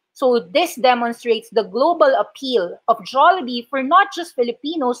 So this demonstrates the global appeal of Jollibee for not just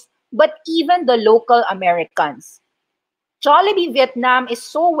Filipinos, but even the local Americans. Jollibee Vietnam is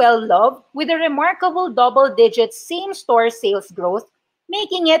so well loved with a remarkable double-digit same-store sales growth,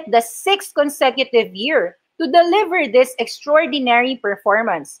 making it the 6th consecutive year to deliver this extraordinary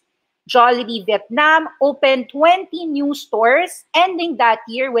performance. Jollibee Vietnam opened 20 new stores, ending that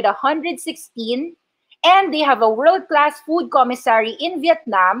year with 116, and they have a world-class food commissary in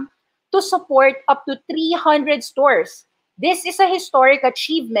Vietnam to support up to 300 stores. This is a historic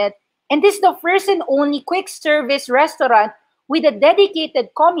achievement, and this is the first and only quick service restaurant with a dedicated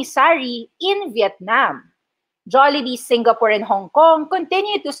commissary in Vietnam. Jollibee Singapore and Hong Kong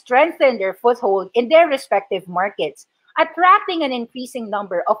continue to strengthen their foothold in their respective markets, attracting an increasing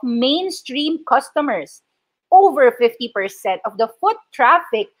number of mainstream customers. Over 50% of the foot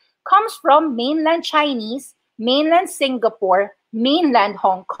traffic comes from mainland Chinese, mainland Singapore, mainland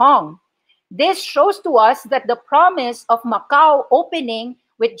Hong Kong. This shows to us that the promise of Macau opening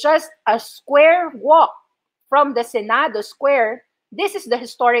with just a square walk from the Senado Square, this is the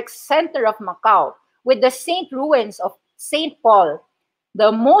historic center of Macau, with the Saint ruins of St. Paul,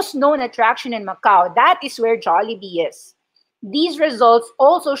 the most known attraction in Macau. That is where Jollibee is. These results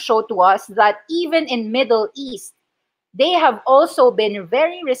also show to us that even in Middle East, they have also been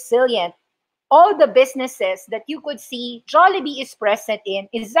very resilient. All the businesses that you could see Jollibee is present in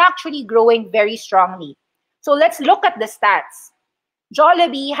is actually growing very strongly. So let's look at the stats.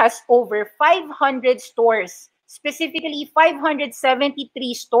 Jollibee has over 500 stores, specifically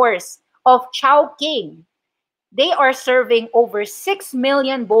 573 stores of Chowking. They are serving over 6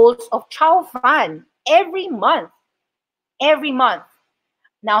 million bowls of chow fan every month. Every month.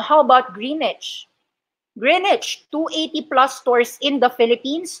 Now, how about Greenwich? Greenwich, 280 plus stores in the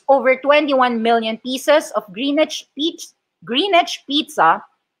Philippines, over 21 million pieces of Greenwich pizza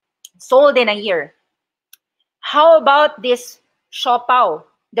sold in a year. How about this Siopao?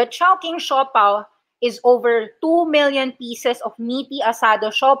 The Chowking Siopao is over 2 million pieces of meaty asado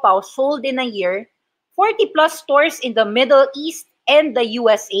siopao sold in a year, 40 plus stores in the Middle East and the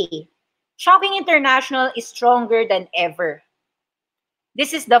USA. Chowking International is stronger than ever.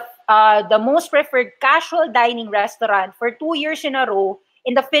 This is the most preferred casual dining restaurant for 2 years in a row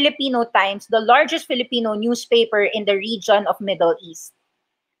in the Filipino Times, the largest Filipino newspaper in the region of Middle East.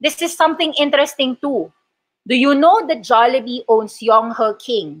 This is something interesting too. Do you know that Jollibee owns Yonghe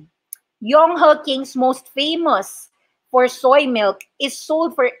King? Yonghe King's most famous for soy milk is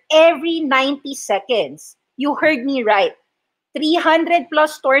sold for every 90 seconds. You heard me right. 300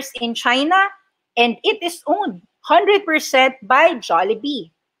 plus stores in China, and it is owned 100% by Jollibee.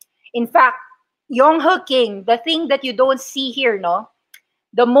 In fact, Yonghe King, the thing that you don't see here, no?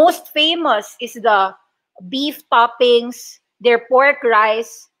 The most famous is the beef toppings, their pork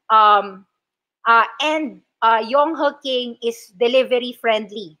rice, and Yonghe King is delivery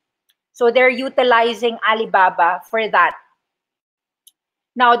friendly. So they're utilizing Alibaba for that.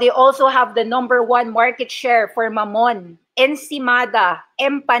 Now, they also have the #1 market share for Mamon, Ensimada,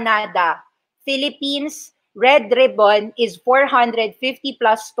 Empanada. Philippines, Red Ribbon is 450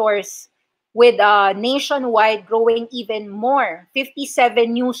 plus stores with nationwide growing even more,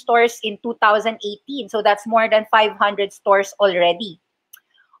 57 new stores in 2018. So that's more than 500 stores already.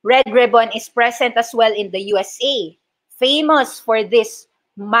 Red Ribbon is present as well in the USA, famous for this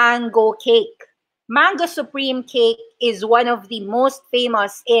mango cake. Mango Supreme cake is one of the most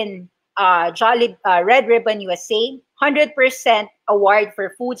famous in Red Ribbon USA, 100% award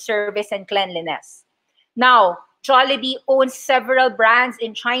for food service and cleanliness. Now, Jollibee owns several brands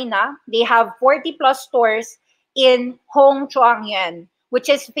in China. They have 40 plus stores in Hongchuangyuan, which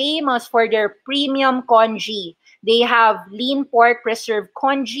is famous for their premium congee. They have lean pork preserved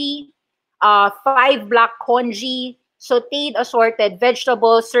congee, 5 black congee, sauteed assorted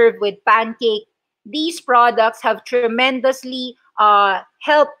vegetables served with pancake. These products have tremendously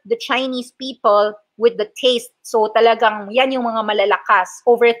helped the Chinese people with the taste. So talagang yan yung mga malalakas.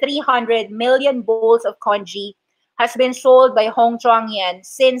 Over 300 million bowls of congee has been sold by Hong Yan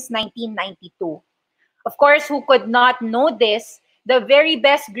since 1992. Of course, who could not know this? The very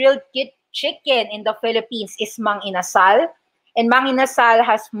best grilled chicken in the Philippines is Mang Inasal. And Mang Inasal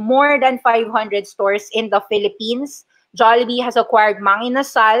has more than 500 stores in the Philippines. Jollibee has acquired Mang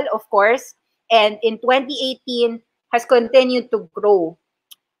Inasal, of course, and in 2018 has continued to grow.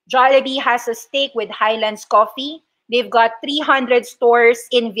 Jollibee has a stake with Highlands Coffee. They've got 300 stores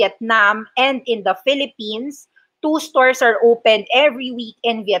in Vietnam and in the Philippines. 2 stores are opened every week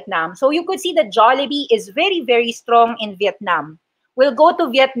in Vietnam. So you could see that Jollibee is very, very strong in Vietnam. We'll go to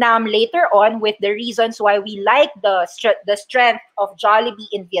Vietnam later on with the reasons why we like the strength of Jollibee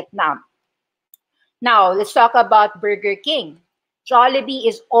in Vietnam. Now, let's talk about Burger King. Jollibee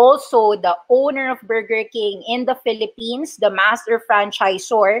is also the owner of Burger King in the Philippines, the master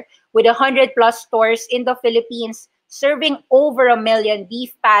franchisor, with 100 plus stores in the Philippines, serving over 1 million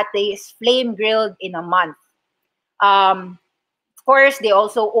beef patties flame grilled in a month. Of course, they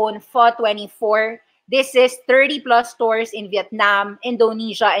also own Pho 24. This is 30 plus stores in Vietnam,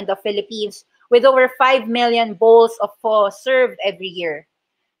 Indonesia, and the Philippines, with over 5 million bowls of pho served every year.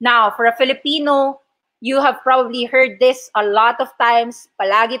 Now, for a Filipino, you have probably heard this a lot of times.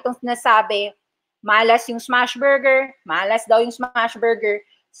 Palagi itong sinasabi, malas yung smash burger, malas daw yung smash burger.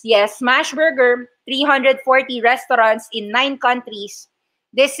 Yes, smash burger, 340 restaurants in 9 countries.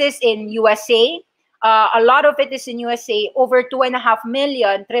 This is in USA. A lot of it is in USA. Over 2.5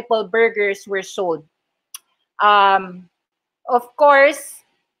 million triple burgers were sold. Of course,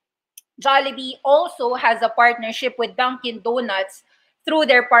 Jollibee also has a partnership with Dunkin' Donuts through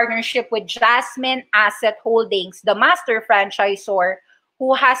their partnership with Jasmine Asset Holdings, the master franchisor,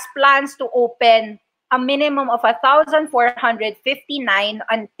 who has plans to open a minimum of 1,459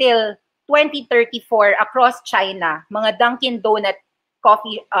 until 2034 across China, mga Dunkin' Donut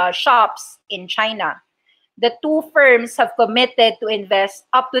coffee shops in China. The 2 firms have committed to invest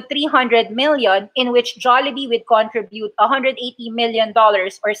up to 300 million, in which Jollibee would contribute $180 million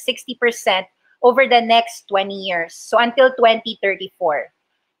or 60% over the next 20 years, so until 2034.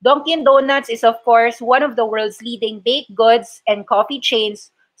 Dunkin' Donuts is, of course, one of the world's leading baked goods and coffee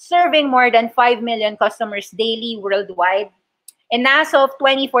chains, serving more than 5 million customers daily worldwide. And as of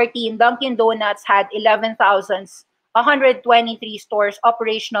 2014, Dunkin' Donuts had 11,123 stores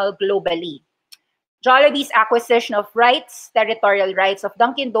operational globally. Jollibee's acquisition of territorial rights of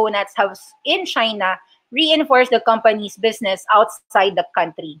Dunkin' Donuts has in China reinforced the company's business outside the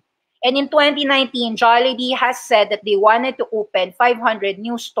country. And in 2019, Jollibee has said that they wanted to open 500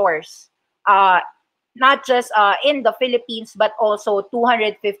 new stores, not just in the Philippines, but also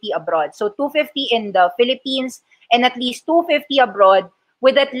 250 abroad. So 250 in the Philippines and at least 250 abroad,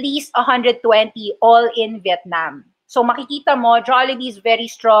 with at least 120 all in Vietnam. So makikita mo, Jollibee is very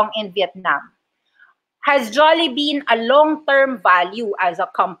strong in Vietnam. Has Jollibee a long-term value as a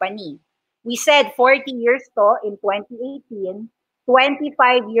company? We said 40 years to in 2018,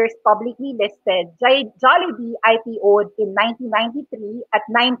 25 years publicly listed. Jollibee IPO'd in 1993 at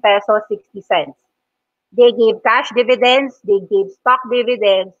 9 pesos 60 cents. They gave cash dividends, they gave stock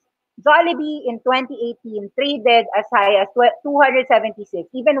dividends. Jollibee in 2018 traded as high as 276,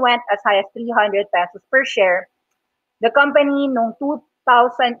 even went as high as 300 pesos per share. The company noong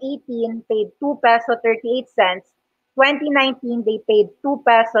 2018 paid 2 peso 38 cents. 2019, they paid 2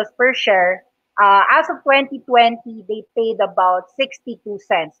 pesos per share. As of 2020, they paid about 62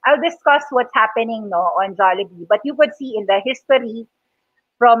 cents. I'll discuss what's happening on Jollibee, but you could see in the history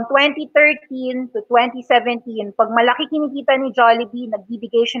from 2013 to 2017, pag malaki kinikita ni Jollibee,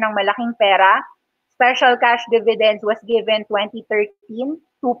 nagbibigay siya ng malaking pera. Special cash dividends was given 2013, 2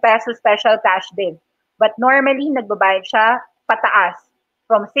 peso special cash div. But normally, nagbabayad siya pataas.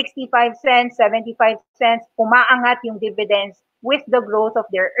 From 65 cents, 75 cents, umaangat yung dividends with the growth of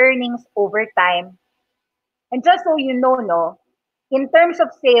their earnings over time. And just so you know, in terms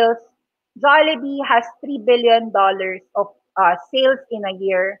of sales, Jollibee has $3 billion of sales in a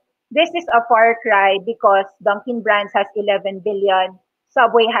year. This is a far cry because Dunkin' Brands has 11 billion,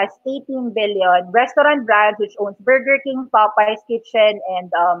 Subway has 18 billion, Restaurant Brands, which owns Burger King, Popeye's Kitchen, and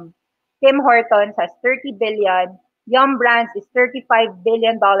Tim Hortons has 30 billion, Yum Brands is $35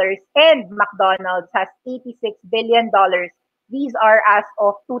 billion, and McDonald's has $86 billion. These are as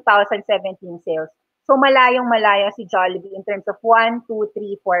of 2017 sales. So malayong-malayo si Jollibee in terms of 1, 2,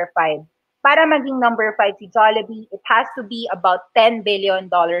 3, 4, 5. Para maging number 5 si Jollibee, it has to be about $10 billion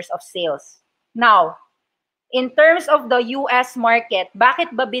of sales. Now, In terms of the US market,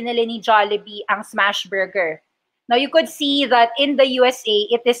 bakit ba binili ni Jollibee ang smash burger? Now, you could see that in the USA,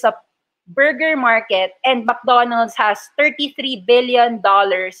 it is a burger market, and McDonald's has $33 billion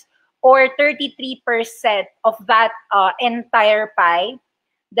or 33% of that entire pie.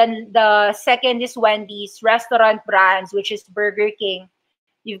 Then the second is Wendy's, restaurant brands, which is Burger King.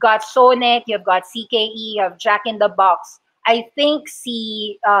 You've got Sonic, you've got CKE, you have Jack in the Box. I think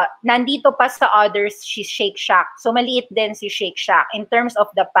nandito pa sa others, si Shake Shack. So maliit din si Shake Shack in terms of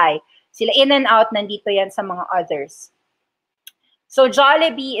the pie. Sila In and Out, nandito yan sa mga others. So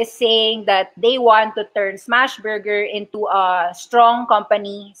Jollibee is saying that they want to turn Smash Burger into a strong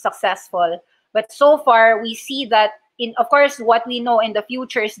company, successful. But so far, we see that, of course, what we know in the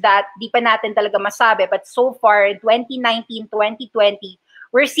future is that di pa natin talaga masabi. But so far, in 2019, 2020,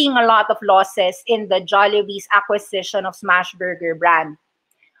 we're seeing a lot of losses in the Jollibee's acquisition of Smash Burger brand.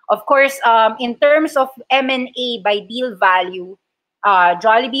 Of course, in terms of M&A by deal value,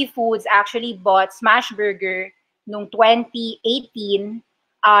 Jollibee Foods actually bought Smash Burger noong 2018.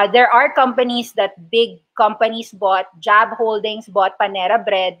 There are companies that big companies bought. Jab Holdings bought Panera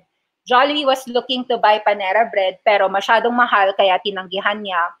Bread. Jollibee was looking to buy Panera Bread pero masyadong mahal kaya tinanggihan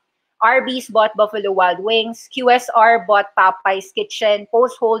niya. Arby's bought Buffalo Wild Wings. QSR bought Popeye's Kitchen.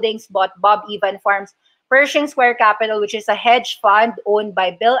 Post Holdings bought Bob Evan Farms. Pershing Square Capital, which is a hedge fund owned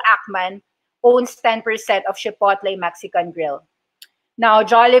by Bill Ackman, owns 10% of Chipotle Mexican Grill. Now,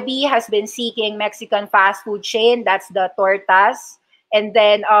 Jollibee has been seeking Mexican fast food chain. That's the Tortas. And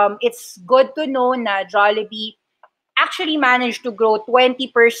then it's good to know na Jollibee actually managed to grow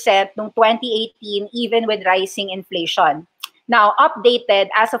 20% noong 2018, even with rising inflation. Now, updated,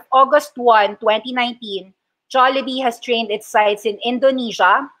 as of August 1, 2019, Jollibee has trained its sites in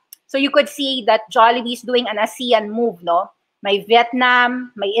Indonesia. So you could see that Jollibee is doing an ASEAN move, no? May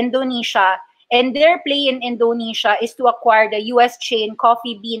Vietnam, may Indonesia, and their play in Indonesia is to acquire the US chain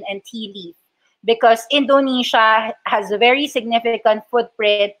Coffee Bean and Tea Leaf, because Indonesia has a very significant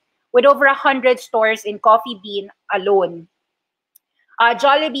footprint with over 100 stores in Coffee Bean alone.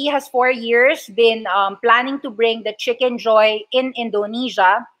 Jollibee has 4 years been planning to bring the Chicken Joy in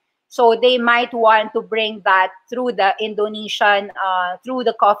Indonesia. So they might want to bring that through the Indonesian, through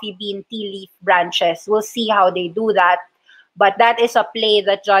the Coffee Bean Tea Leaf branches. We'll see how they do that. But that is a play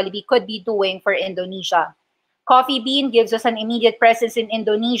that Jollibee could be doing for Indonesia. Coffee Bean gives us an immediate presence in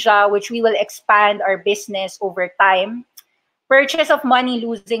Indonesia, which we will expand our business over time. Purchase of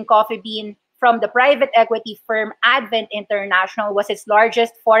money-losing Coffee Bean from the private equity firm Advent International was its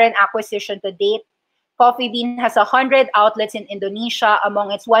largest foreign acquisition to date. Coffee Bean has 100 outlets in Indonesia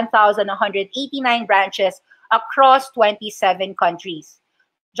among its 1,189 branches across 27 countries.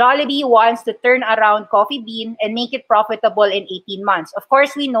 Jollibee wants to turn around Coffee Bean and make it profitable in 18 months. Of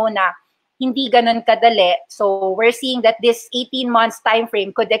course, we know na hindi ganun kadali. So we're seeing that this 18 months time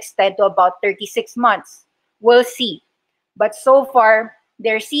frame could extend to about 36 months. We'll see. But so far,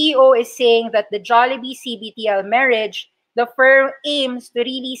 their CEO is saying that the Jollibee CBTL marriage, the firm aims to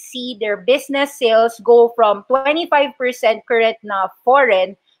really see their business sales go from 25% current na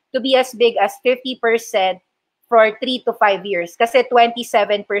foreign to be as big as 50% for 3 to 5 years. Kasi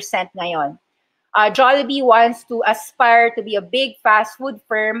 27% ngayon. Jollibee wants to aspire to be a big fast food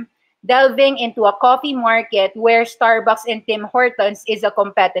firm delving into a coffee market where Starbucks and Tim Hortons is a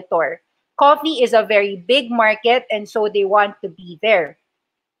competitor. Coffee is a very big market, and so they want to be there.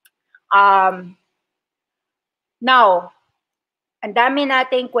 Now, ang dami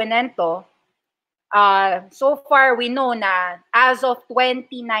nating kwento. So far, we know na as of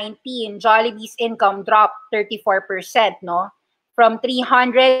 2019, Jollibee's income dropped 34%, no? From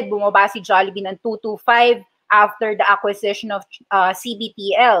 300, bumaba si Jollibee ng 225 after the acquisition of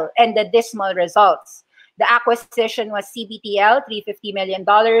CBTL and the dismal results. The acquisition was CBTL, $350 million.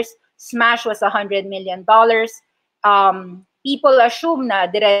 Smash was $100 million. People assume na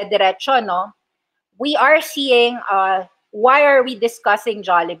dire-diretso, no? We are seeing, why are we discussing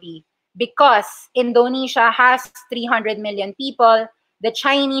Jollibee? Because Indonesia has 300 million people. The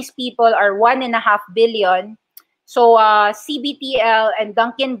Chinese people are 1.5 billion. So CBTL and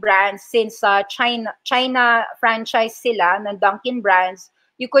Dunkin' Brands, since China franchise sila ng Dunkin' Brands,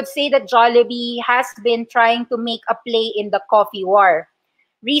 you could say that Jollibee has been trying to make a play in the coffee war.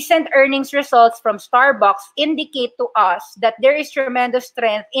 Recent earnings results from Starbucks indicate to us that there is tremendous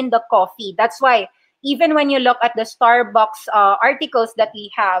strength in the coffee. That's why even when you look at the Starbucks articles that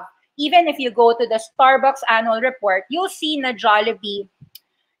we have, even if you go to the Starbucks annual report, you'll see na Jollibee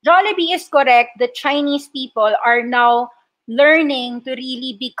is correct. The Chinese people are now learning to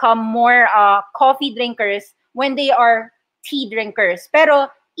really become more coffee drinkers when they are tea drinkers. Pero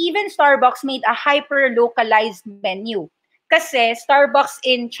even Starbucks made a hyper-localized menu. Kasi Starbucks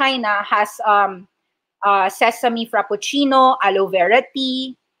in China has sesame frappuccino, aloe vera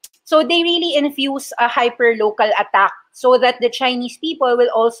tea. So they really infuse a hyper-local attack so that the Chinese people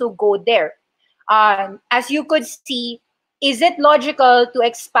will also go there. As you could see, is it logical to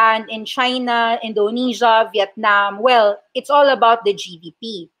expand in China, Indonesia, Vietnam? Well, it's all about the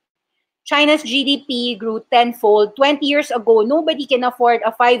GDP. China's GDP grew tenfold. 20 years ago, nobody can afford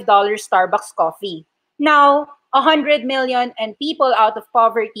a $5 Starbucks coffee. Now, 100 million and people out of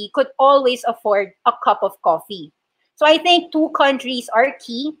poverty could always afford a cup of coffee. So I think two countries are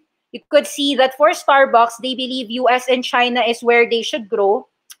key. You could see that for Starbucks, they believe US and China is where they should grow.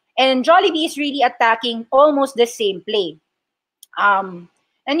 And Jollibee is really attacking almost the same play. And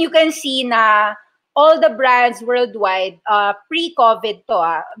you can see na all the brands worldwide, pre-COVID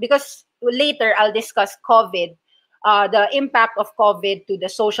to, because later I'll discuss COVID, the impact of COVID to the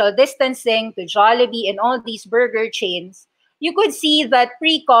social distancing, to Jollibee and all these burger chains. You could see that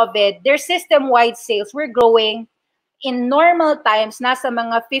pre-COVID, their system-wide sales were growing in normal times, nasa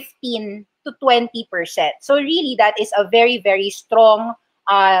mga 15 to 20%. So really, that is a very, very strong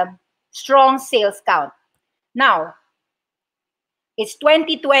sales count. Now, it's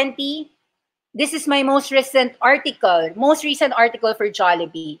 2020. This is my most recent article for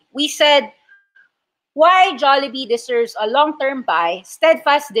Jollibee. We said, why Jollibee deserves a long-term buy,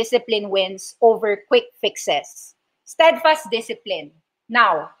 steadfast discipline wins over quick fixes. Steadfast discipline.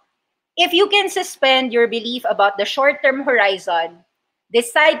 Now, if you can suspend your belief about the short-term horizon,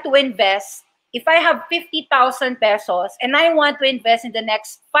 decide to invest. If I have 50,000 pesos and I want to invest in the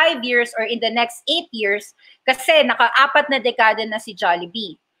next 5 years or in the next 8 years, kasi naka-4 na dekada na si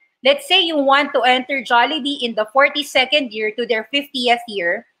Jollibee. Let's say you want to enter Jollibee in the 42nd year to their 50th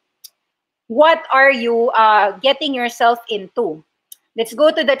year. What are you getting yourself into? Let's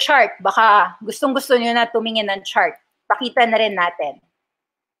go to the chart. Baka gustong-gusto nyo na tumingin ng chart. Pakita na rin natin.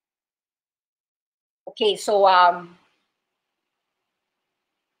 Okay, so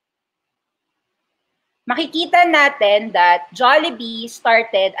makikita natin that Jollibee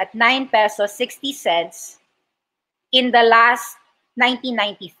started at 9 pesos 60 cents in the last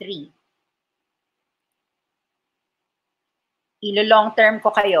 1993. Ilo-long term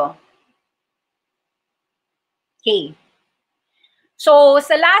ko kayo. Okay. So,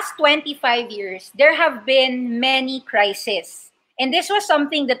 sa last 25 years, there have been many crises. And this was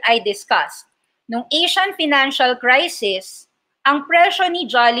something that I discussed. Nung Asian financial crisis, ang presyo ni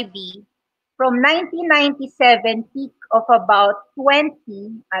Jollibee from 1997 peak of about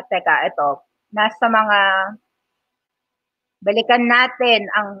 20, nasa mga, balikan natin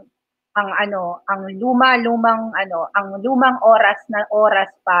ang lumang oras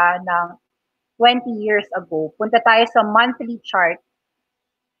pa ng 20 years ago. Punta tayo sa monthly chart.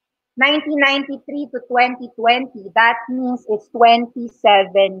 1993 to 2020, that means it's 27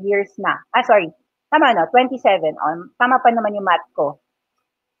 years na. Sorry. Tama na, 27. Tama pa naman yung math ko.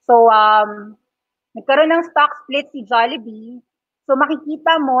 So, nagkaroon ng stock split si Jollibee. So,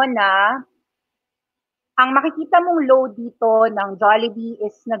 makikita mo na ang makikita mong low dito ng Jollibee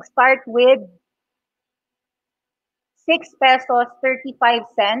is nag-start with 6 pesos 35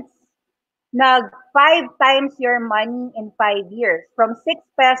 cents. Nag 5 times your money in 5 years. From 6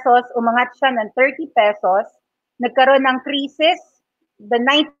 pesos, umangat siya ng 30 pesos. Nagkaroon ng crisis, the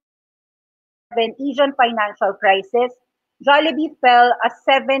 97 Asian financial crisis. Jollibee fell a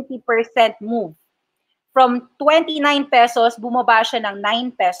 70% move. From 29 pesos, bumaba siya ng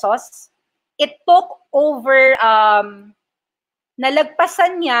 9 pesos. It took over,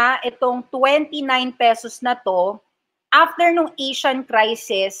 nalagpasan niya itong 29 pesos na to after nung Asian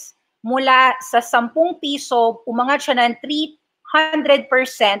crisis. Mula sa 10 piso, umangat siya ng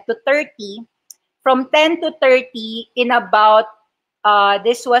 300% to 30. From 10 to 30 in about,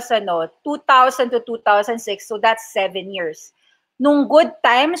 this was 2000 to 2006, so that's 7 years. Nung good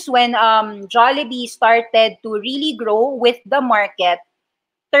times when Jollibee started to really grow with the market,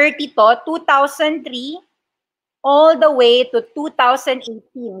 30 to 2003 all the way to 2018,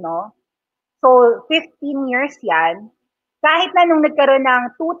 no? So 15 years yan. Kahit na nung nagkaroon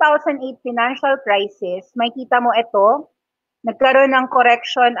ng 2008 financial crisis, makikita mo ito, nagkaroon ng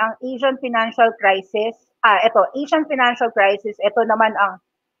correction ang Asian financial crisis. Asian financial crisis, ito naman ang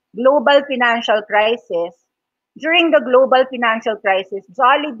global financial crisis. During the global financial crisis,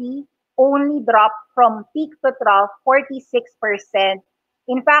 Jollibee only dropped from peak to trough 46%.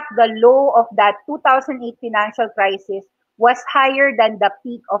 In fact, the low of that 2008 financial crisis was higher than the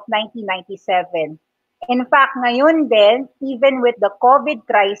peak of 1997. In fact, ngayon din, even with the COVID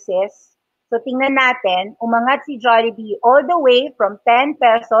crisis, So tingnan natin, umangat si Jollibee all the way from 10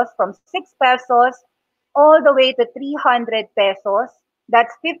 pesos, from 6 pesos, all the way to 300 pesos.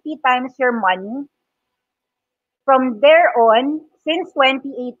 That's 50 times your money. From there on, since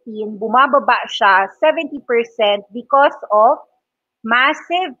 2018, bumababa siya 70% because of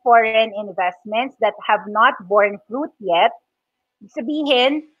massive foreign investments that have not borne fruit yet. Ibig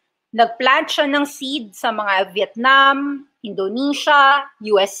sabihin, nagplant siya ng seed sa mga Vietnam, Indonesia,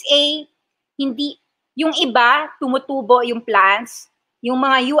 USA. Hindi, yung iba, tumutubo yung plants. Yung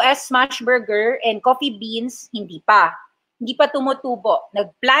mga US smash burger and coffee beans, hindi pa. Hindi pa tumutubo.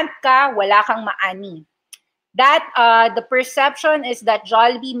 Nagplant ka, wala kang maani. That, the perception is that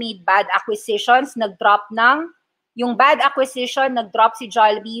Jollibee made bad acquisitions. Yung bad acquisition, nag-drop si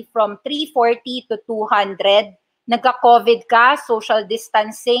Jollibee from 340 to 200. Nagka-COVID ka, social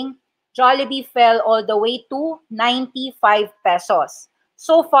distancing, Jollibee fell all the way to 95 pesos.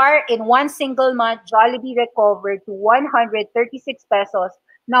 So far, in one single month, Jollibee recovered to 136 pesos.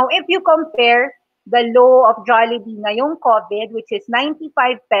 Now, if you compare the low of Jollibee ngayong COVID, which is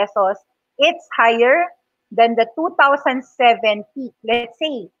 95 pesos, it's higher than the 2007 peak. Let's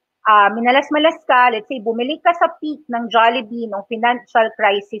say, minalas-malas ka, let's say, bumili ka sa peak ng Jollibee ng financial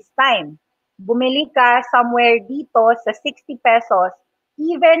crisis time. Bumili ka somewhere dito sa 60 pesos,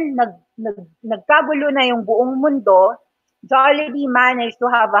 even nagkagulo na yung buong mundo, Jollibee managed to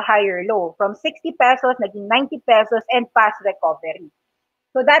have a higher low. From 60 pesos, naging 90 pesos and fast recovery.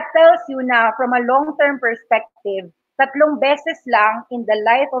 So that tells you na from a long-term perspective, 3 beses lang in the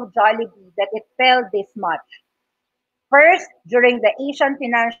life of Jollibee that it fell this much. First, during the Asian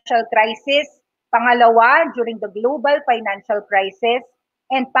financial crisis. Pangalawa, during the global financial crisis.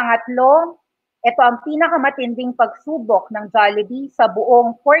 And pangatlo, ito ang pinakamatinding pagsubok ng Jollibee sa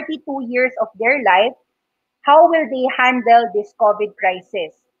buong 42 years of their life. How will they handle this COVID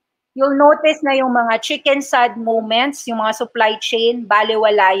crisis? You'll notice na yung mga chicken sad moments, yung mga supply chain,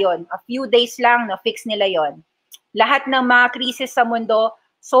 balewala yon. A few days lang, na-fix nila yon. Lahat ng mga krisis sa mundo,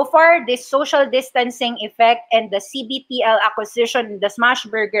 so far, this social distancing effect and the CBTL acquisition, the Smash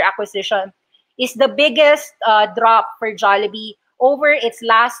Burger acquisition, is the biggest drop for Jollibee over its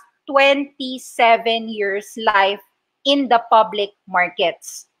last 27 years life in the public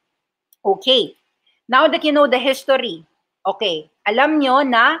markets. Okay, now that you know the history, okay, alam nyo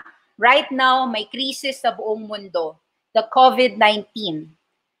na right now may crisis sa buong mundo, the COVID-19.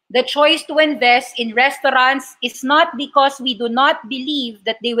 The choice to invest in restaurants is not because we do not believe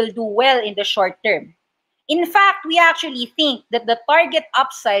that they will do well in the short term. In fact, we actually think that the target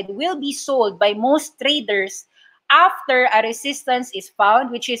upside will be sold by most traders after a resistance is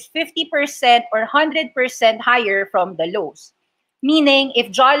found, which is 50% or 100% higher from the lows. Meaning,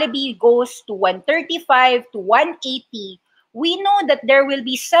 if Jollibee goes to 135 to 180, we know that there will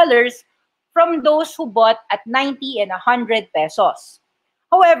be sellers from those who bought at 90 and 100 pesos.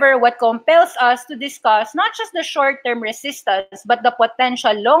 However, what compels us to discuss not just the short-term resistance, but the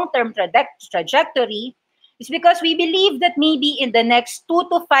potential long-term trajectory is because we believe that maybe in the next 2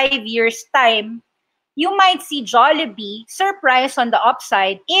 to 5 years' time, you might see Jollibee surprise on the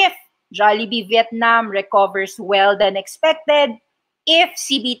upside if Jollibee Vietnam recovers well than expected, if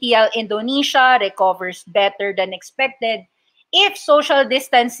CBTL Indonesia recovers better than expected, if social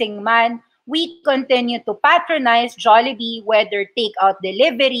distancing man, we continue to patronize Jollibee, whether takeout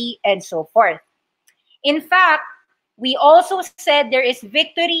delivery and so forth. In fact, we also said there is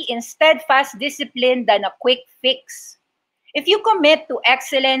victory in steadfast discipline than a quick fix. If you commit to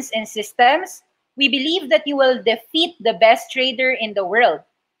excellence in systems, we believe that you will defeat the best trader in the world.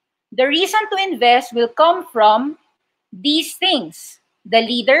 The reason to invest will come from these things: the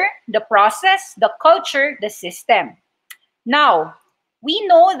leader, the process, the culture, the system. Now, we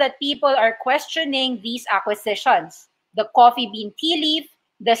know that people are questioning these acquisitions. The coffee bean tea leaf,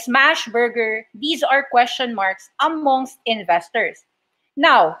 the smash burger, these are question marks amongst investors.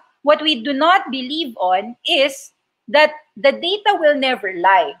 Now, what we do not believe on is that the data will never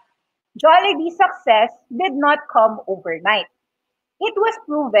lie. Jollibee's success did not come overnight. It was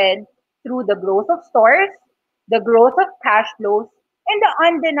proven through the growth of stores, the growth of cash flows, and the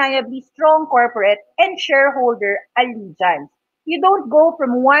undeniably strong corporate and shareholder allegiance. You don't go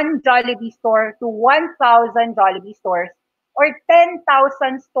from one Jollibee store to 1,000 Jollibee stores or 10,000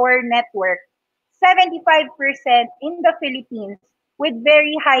 store network, 75% in the Philippines with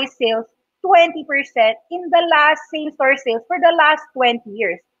very high sales, 20% in the last same-store sales for the last 20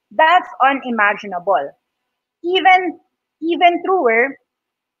 years. That's unimaginable. Even truer,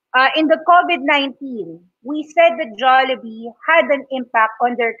 in the COVID-19, we said that Jollibee had an impact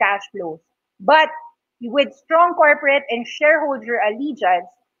on their cash flows. But with strong corporate and shareholder allegiance,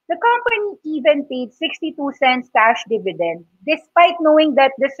 The company even paid 62 cents cash dividend, despite knowing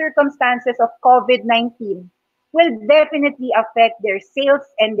that the circumstances of COVID-19 will definitely affect their sales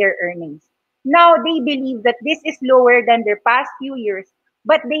and their earnings. Now they believe that this is lower than their past few years,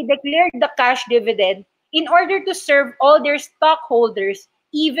 but they declared the cash dividend in order to serve all their stockholders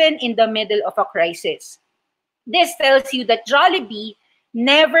even in the middle of a crisis. This tells you that Jollibee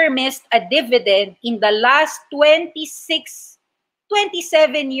never missed a dividend in the last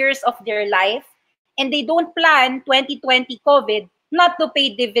 27 years of their life, and they don't plan 2020 COVID not to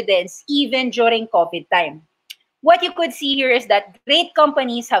pay dividends even during COVID time. What you could see here is that great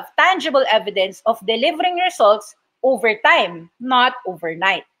companies have tangible evidence of delivering results over time, not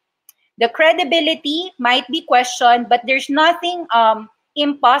overnight. The credibility might be questioned, but there's nothing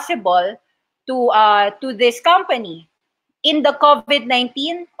impossible to this company. In the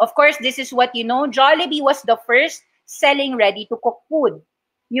COVID-19, of course, this is what you know, Jollibee was the first selling ready-to-cook food.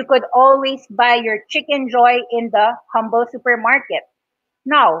 You could always buy your Chicken Joy in the humble supermarket.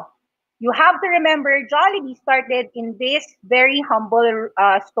 Now, you have to remember, Jollibee started in this very humble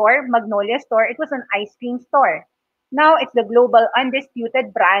store, Magnolia store. It was an ice cream store. Now, it's the global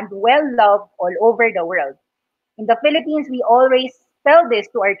undisputed brand, well-loved all over the world. In the Philippines, we always tell this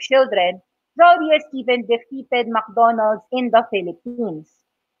to our children. Jollibee has even defeated McDonald's in the Philippines.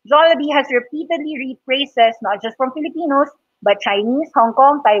 Jollibee has repeatedly reaped praises not just from Filipinos, but Chinese, Hong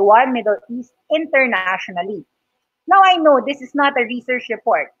Kong, Taiwan, Middle East, internationally. Now I know this is not a research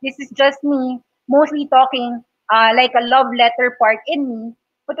report. This is just me mostly talking like a love letter part in me.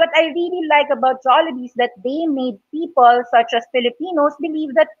 But what I really like about Jollibee is that they made people such as Filipinos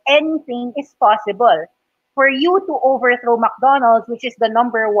believe that anything is possible. For you to overthrow McDonald's, which is the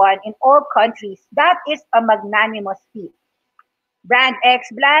number one in all countries, that is a magnanimous feat. Brand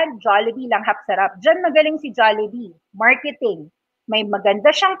X brand, Jollibee lang hapsarap. Diyan magaling si Jollibee. Marketing. May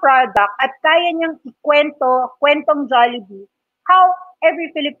maganda siyang product at kaya niyang kwentong Jollibee, how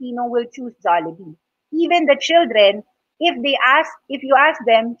every Filipino will choose Jollibee. Even the children, if you ask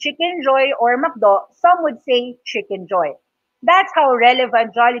them Chicken Joy or McDo, some would say Chicken Joy. That's how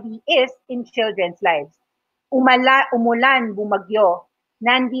relevant Jollibee is in children's lives. Umulan, bumagyo.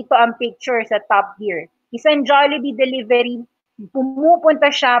 Nandito ang picture sa top gear. Isang Jollibee delivery, pumupunta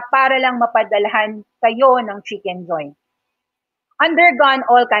siya para lang mapadalhan kayo ng Chicken Joy. Undergone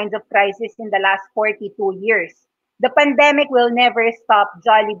all kinds of crises in the last 42 years. The pandemic will never stop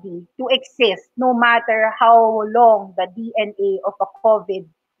Jollibee to exist no matter how long the DNA of a COVID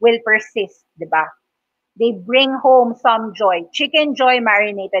will persist, di ba? They bring home some joy. Chicken Joy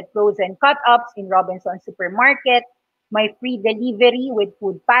marinated frozen cut-ups in Robinsons Supermarket. My free delivery with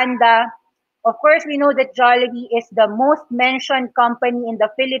Food Panda. Of course, we know that Jollibee is the most mentioned company in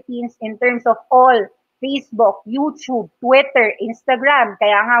the Philippines in terms of all Facebook, YouTube, Twitter, Instagram.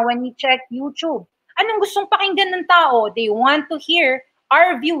 Kaya nga when we check YouTube, anong gustong pakinggan ng tao? They want to hear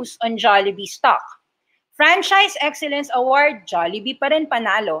our views on Jollibee stock. Franchise Excellence Award, Jollibee pa rin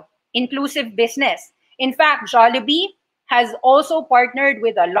panalo. Inclusive business. In fact, Jollibee has also partnered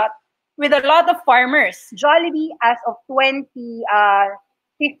with a lot of farmers. Jollibee, as of 2015,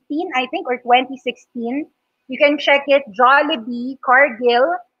 I think, or 2016, you can check it, Jollibee,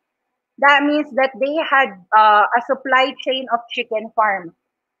 Cargill. That means that they had a supply chain of chicken farms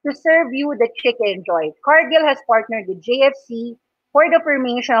to serve you the Chicken Joy. Cargill has partnered with JFC for the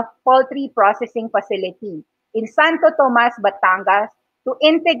formation of poultry processing facility in Santo Tomas, Batangas, to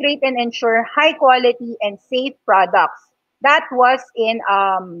integrate and ensure high quality and safe products. That was in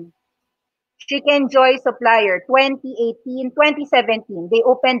Chicken Joy Supplier 2018, 2017. They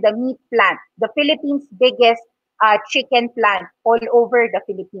opened the meat plant, the Philippines' biggest chicken plant all over the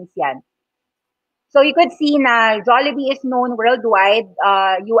Philippines yan. So you could see na Jollibee is known worldwide.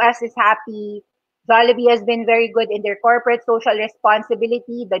 US is happy. Jollibee has been very good in their corporate social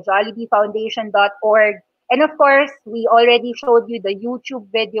responsibility, the jollibeefoundation.org. And of course, we already showed you the YouTube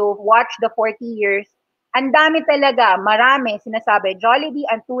video, Watch the 40 Years. Ang dami talaga, marami sinasabi, Jollibee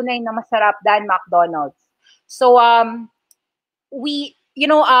ang tunay na masarap than McDonald's. So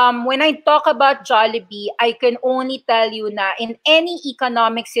when I talk about Jollibee, I can only tell you na in any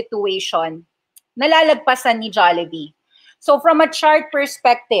economic situation, nalalagpasan ni Jollibee. So from a chart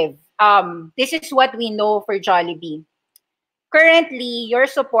perspective, this is what we know for Jollibee. Currently, your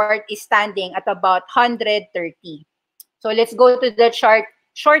support is standing at about 130. So let's go to the chart,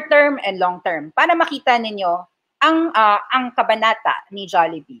 short term and long term, para makita ninyo ang kabanata ni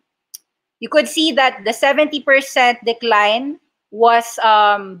Jollibee. You could see that the 70% decline was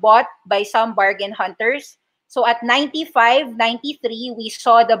bought by some bargain hunters. So at 95, 93, we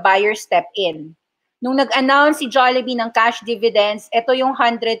saw the buyer step in. Nung nag-announce si Jollibee ng cash dividends, ito yung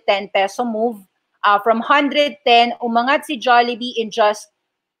 110 peso move. From 110, umangat si Jollibee in just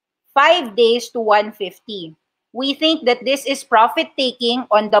 5 days to 150. We think that this is profit-taking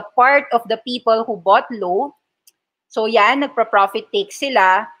on the part of the people who bought low. So yan, nagpa-profit take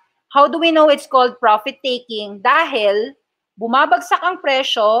sila. How do we know it's called profit-taking? Dahil bumabagsak ang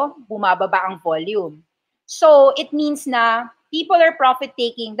presyo, bumababa ang volume. So it means na people are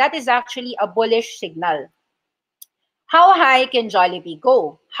profit-taking. That is actually a bullish signal. How high can Jollibee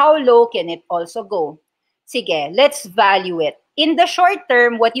go? How low can it also go? Sige, let's value it. In the short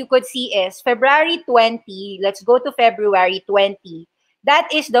term, what you could see is February 20, let's go to February 20.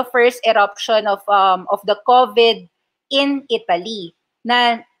 That is the first eruption of the COVID in Italy.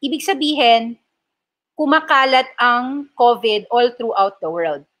 Na ibig sabihin, kumakalat ang COVID all throughout the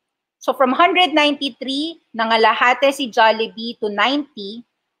world. So from 193, nangalahate si Jollibee to 90,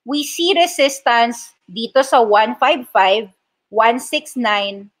 we see resistance dito sa 155,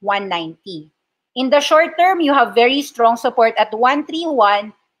 169, 190. In the short term, you have very strong support at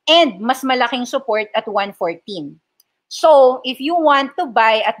 131 and mas malaking support at 114. So, if you want to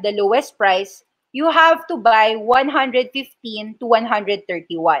buy at the lowest price, you have to buy 115 to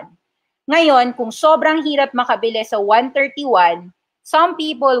 131. Ngayon, kung sobrang hirap makabili sa 131, some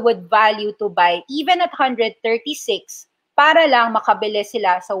people would value to buy even at 136 para lang makabili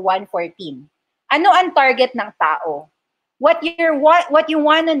sila sa 114. Ano ang target ng tao? What you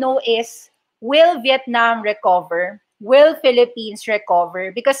want to know is, will Vietnam recover? Will Philippines recover?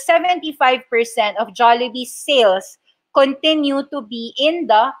 Because 75% of Jollibee's sales continue to be in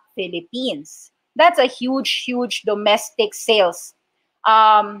the Philippines. That's a huge, huge domestic sales.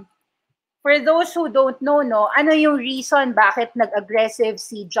 For those who don't know, ano yung reason bakit nag-aggressive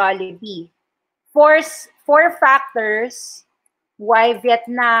si Jollibee? Four factors why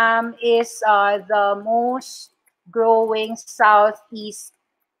Vietnam is the most growing Southeast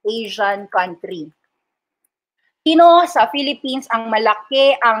Asian country. Sa Philippines ang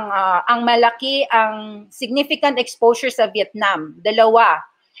malaki ang significant exposure sa Vietnam. Dalawa,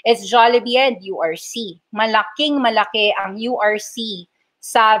 it's Jollibee and URC. Malaki ang URC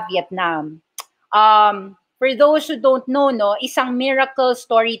sa Vietnam. For those who don't know, isang miracle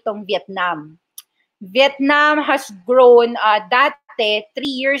story tong Vietnam. Vietnam has grown dati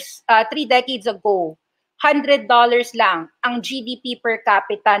 3 decades ago. $100 lang ang GDP per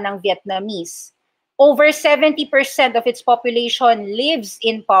capita ng Vietnamese. Over 70% of its population lives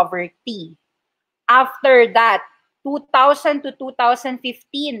in poverty. After that, 2000 to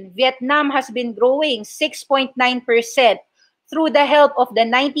 2015, Vietnam has been growing 6.9% through the help of the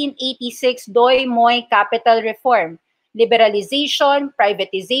 1986 Doi Moi capital reform, liberalization,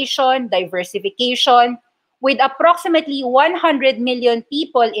 privatization, diversification, with approximately 100 million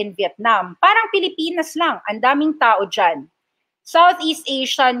people in Vietnam. Parang Pilipinas lang, ang daming tao dyan. Southeast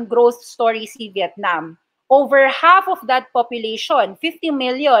Asian growth story si Vietnam. Over half of that population, 50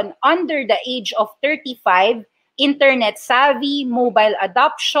 million under the age of 35, internet savvy, mobile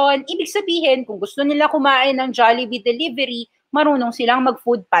adoption. Ibig sabihin, kung gusto nila kumain ng Jollibee delivery, marunong silang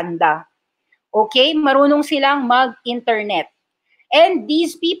mag-food panda. Okay? Marunong silang mag-internet. And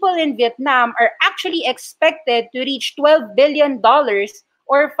these people in Vietnam are actually expected to reach $12 billion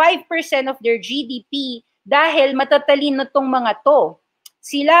or 5% of their GDP dahil matatalino tong mga to.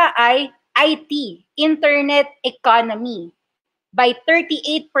 Sila ay IT, internet economy, by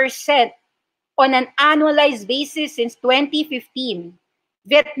 38% on an annualized basis since 2015.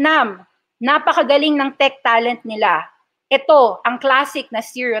 Vietnam, napakagaling ng tech talent nila. Ito ang classic na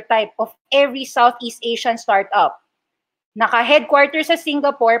stereotype of every Southeast Asian startup. Naka-headquarters sa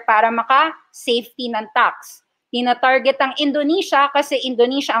Singapore para maka-safety ng tax. Tina-target ang Indonesia kasi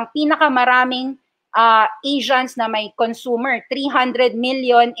Indonesia ang pinakamaraming Asians na may consumer, 300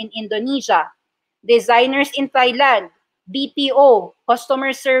 million in Indonesia. Designers in Thailand, BPO,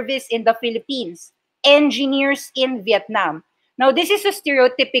 customer service in the Philippines, engineers in Vietnam. Now, this is a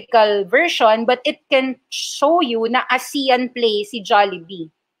stereotypical version, but it can show you na ASEAN play si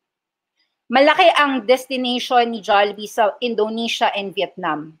Jollibee. Malaki ang destination ni Jollibee sa Indonesia and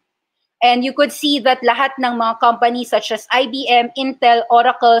Vietnam. And you could see that lahat ng mga companies such as IBM, Intel,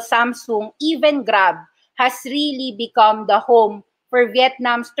 Oracle, Samsung, even Grab has really become the home for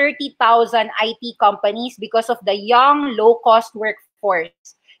Vietnam's 30,000 IT companies because of the young, low-cost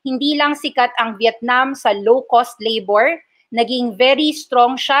workforce. Hindi lang sikat ang Vietnam sa low-cost labor, naging very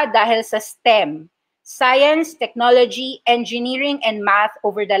strong siya dahil sa STEM. Science, technology, engineering, and math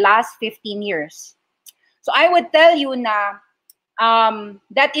over the last 15 years. So I would tell you na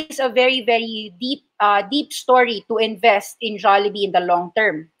that is a very, very deep story to invest in Jollibee in the long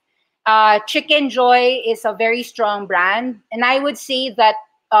term. Chicken Joy is a very strong brand. And I would say that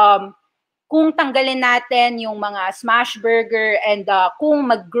kung tanggalin natin yung mga smash burger and kung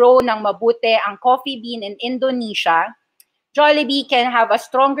mag-grow ng mabuti ang coffee bean in Indonesia, Jollibee can have a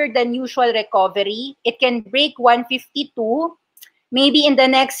stronger than usual recovery. It can break 152. Maybe in the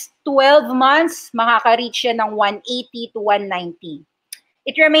next 12 months, makaka-reach yan ng 180 to 190.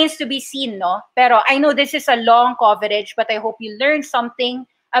 It remains to be seen, no? Pero I know this is a long coverage, but I hope you learned something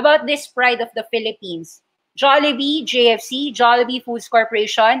about this pride of the Philippines. Jollibee, JFC, Jollibee Foods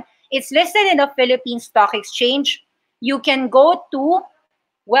Corporation, it's listed in the Philippine Stock Exchange. You can go to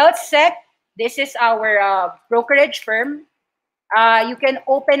WealthSec. This is our brokerage firm. You can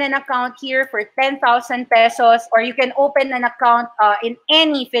open an account here for 10,000 pesos, or you can open an account in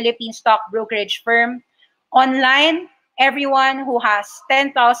any Philippine stock brokerage firm. Online, everyone who has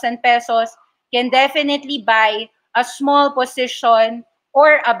 10,000 pesos can definitely buy a small position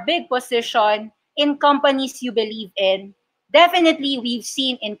or a big position in companies you believe in. Definitely, we've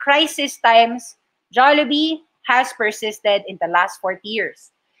seen in crisis times, Jollibee has persisted in the last 40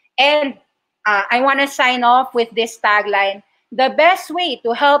 years. And I want to sign off with this tagline: the best way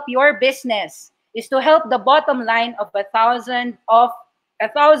to help your business is to help the bottom line of a thousand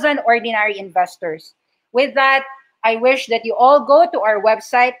ordinary investors. With that, I wish that you all go to our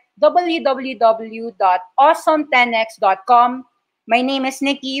website, www.awesome10x.com. My name is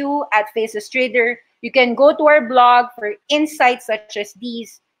Nikki Yu at Faces Trader. You can go to our blog for insights such as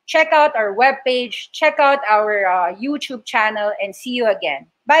these. Check out our webpage, check out our YouTube channel, and see you again.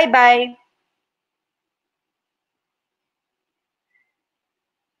 Bye-bye.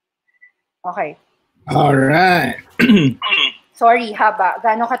 Okay. All right. Sorry, haba.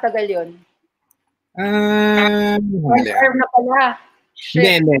 Gaano katagal yun? Wala. Or na pala.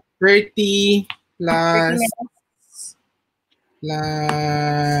 Hindi. 30 30 plus... minutes.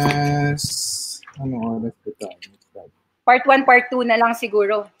 Plus... Ano oras ko ito? Part 1, part 2 na lang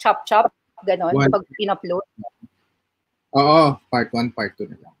siguro. Chop-chop. Ganon. Pag in-upload. Oo. Part 1, part 2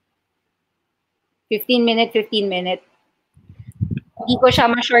 na lang. 15 minute. Hindi ko siya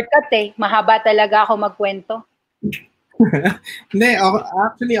ma-shortcut eh. Mahaba talaga ako magkwento. Hindi,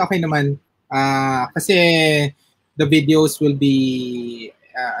 actually okay naman. Kasi the videos will be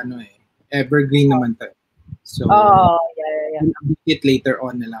evergreen naman tayo. So, yeah. we'll update it later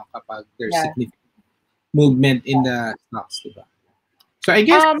on na lang kapag there's significant movement in the stocks, diba? So, I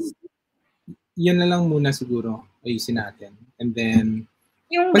guess, yun na lang muna siguro ayusin natin. And then,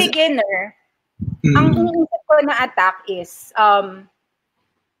 yung beginner, ang iniisip ko na attack is,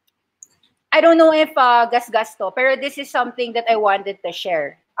 I don't know if gas-gas to, pero this is something that I wanted to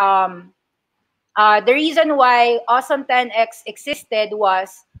share. The reason why Awesome 10X existed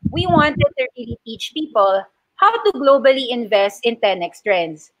was we wanted to really teach people how to globally invest in 10X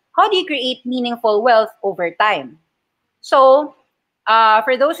trends. How do you create meaningful wealth over time? So,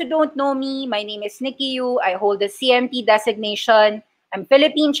 for those who don't know me, my name is Nikki Yu. I hold the CMT designation. I'm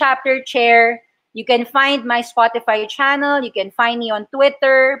Philippine Chapter Chair. You can find my Spotify channel. You can find me on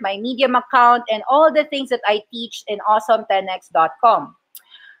Twitter, my Medium account, and all the things that I teach in awesome10x.com.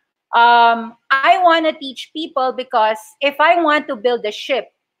 I want to teach people because if I want to build a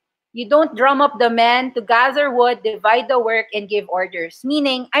ship, you don't drum up the men to gather wood, divide the work, and give orders.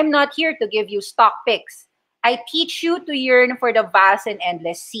 Meaning, I'm not here to give you stock picks. I teach you to yearn for the vast and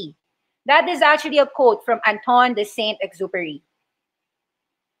endless sea. That is actually a quote from Antoine de Saint-Exupéry.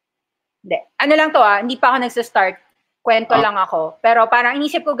 Ano lang to hindi pa ako nagsa-start. Kwento lang ako. Pero parang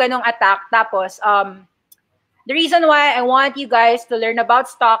inisip ko ganong attack. Tapos, the reason why I want you guys to learn about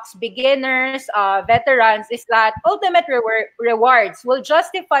stocks, beginners, veterans, is that ultimate rewards will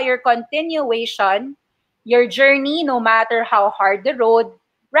justify your continuation, your journey, no matter how hard the road,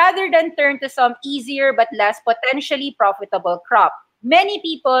 rather than turn to some easier but less potentially profitable crop. Many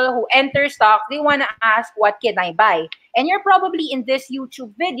people who enter stock, they want to ask, what can I buy? And you're probably in this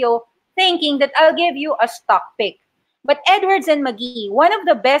YouTube video thinking that I'll give you a stock pick. But Edwards and McGee, one of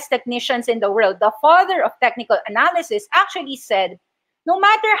the best technicians in the world, the father of technical analysis, actually said, no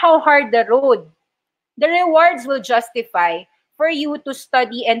matter how hard the road, the rewards will justify for you to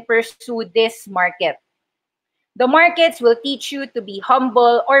study and pursue this market. The markets will teach you to be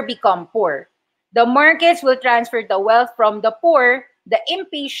humble or become poor. The markets will transfer the wealth from the poor, the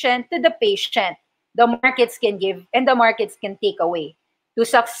impatient, to the patient. The markets can give and the markets can take away. To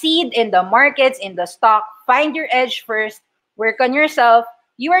succeed in the markets, in the stock, find your edge first, work on yourself.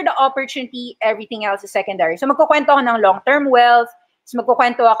 You are the opportunity, everything else is secondary. So magkukwento ako ng long-term wealth, so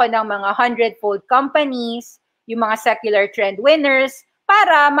magkukwento ako ng mga 100-fold companies, yung mga secular trend winners,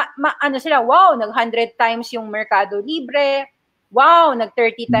 para ano sila, wow, nag 100 times yung Mercado Libre, wow,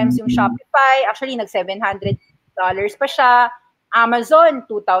 nag-30 times yung Shopify. Actually, nag-$700 pa siya. Amazon,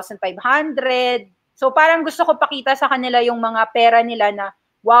 2,500. So parang gusto ko pakita sa kanila yung mga pera nila na,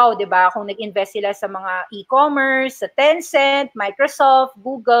 wow, di ba? Kung nag-invest sila sa mga e-commerce, sa Tencent, Microsoft,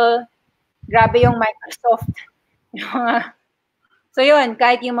 Google, grabe yung Microsoft. So yun,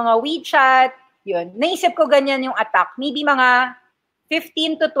 kahit yung mga WeChat, yun. Naisip ko ganyan yung attack. Maybe mga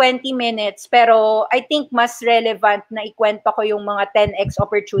 15 to 20 minutes, pero I think mas relevant na ikwento ko yung mga 10x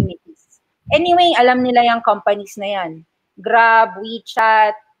opportunities. Anyway, alam nila yung companies na yan. Grab,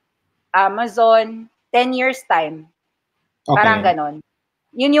 WeChat, Amazon, 10 years time. Okay. Parang ganon.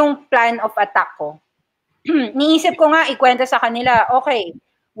 Yun yung plan of attack ko. Niisip ko nga, ikwento sa kanila, okay,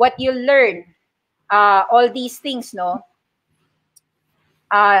 what you learn, all these things, no?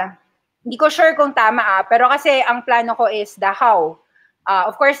 Hindi ko sure kung tama pero kasi ang plano ko is the how.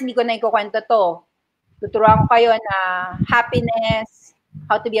 Of course, hindi ko na ikukwento to. Tuturuan ko kayo na happiness,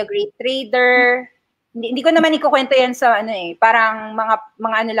 how to be a great trader. Hindi ko naman ikukwento yan sa parang mga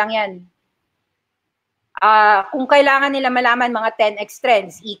ano lang yan. Kung kailangan nila malaman mga 10x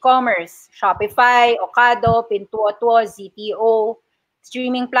trends, e-commerce, Shopify, Ocado, Pintuotuo, ZTO,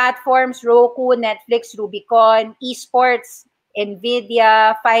 streaming platforms, Roku, Netflix, Rubicon, esports,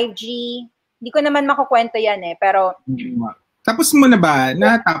 Nvidia, 5G. Hindi ko naman makukwento yan pero tapos mo na ba?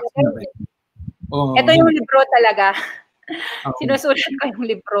 Natapos mo na ba? Oh. Ito yung libro talaga. Okay. Sinusulat ko yung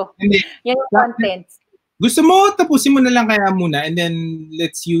libro. Yan yung contents. Gusto mo, tapusin mo na lang kaya muna and then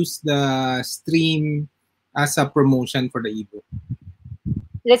let's use the stream as a promotion for the ebook.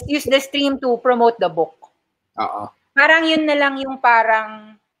 Let's use the stream to promote the book. Oo. Parang yun na lang yung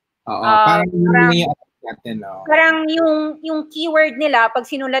parang parang yung keyword nila, pag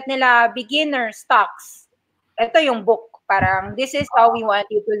sinulat nila beginner stocks, ito yung book. Parang, this is how we want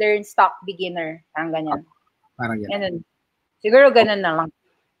you to learn stock beginner. Parang ganyan. Parang ganyan. Siguro ganun na lang.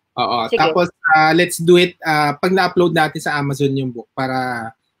 Oo. Sige. Tapos, let's do it. Pag na-upload natin sa Amazon yung book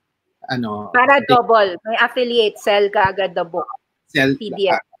para, para double. May affiliate, sell ka agad the book. Sell,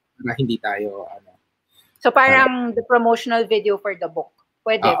 PDF. Para hindi tayo, So, parang the promotional video for the book.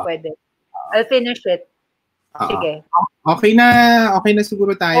 Pwede. I'll finish it. Sige. Okay na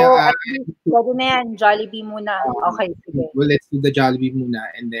siguro tayo. Pwede na yan. Jollibee muna. Okay, sige. Well, let's do the Jollibee muna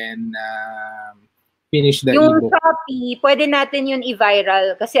and then finish the yung ebook. Shopee, pwede natin yun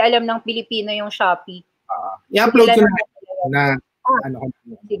i-viral kasi alam ng Pilipino yung Shopee. I-upload ko na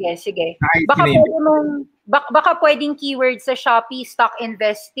Sige. Baka pwedeng keyword sa Shopee, stock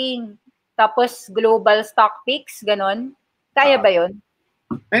investing, tapos global stock picks, ganon. Kaya ba yun?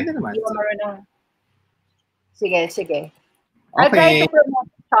 Pwede naman. Sige. I'll try to promote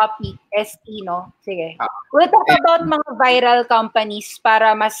Shopee, SE, no? Sige. We'll talk about mga viral companies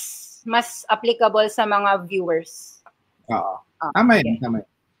para mas applicable sa mga viewers. Tama yun.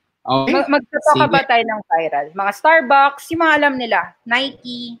 Okay. Magtatoka ba tayo ng viral? Mga Starbucks, yung mga alam nila.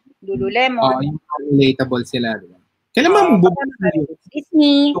 Nike, Lululemon. Yung relatable sila. Kailan ba magbubukas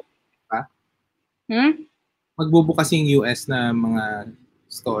Disney. Magbubukas yung US na mga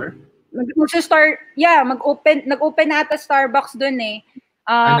store? Nag-open na ata Starbucks dun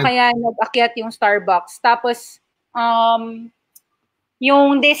kaya nag-akyat yung Starbucks. Tapos,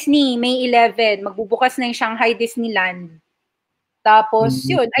 yung Disney, May 11, magbubukas na yung Shanghai Disneyland. Tapos,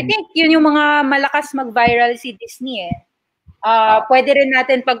 yun. I think yun yung mga malakas mag-viral si Disney Pwede rin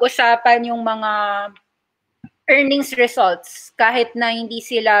natin pag-usapan yung mga earnings results kahit na hindi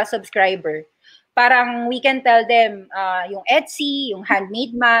sila subscriber. Parang we can tell them yung Etsy, yung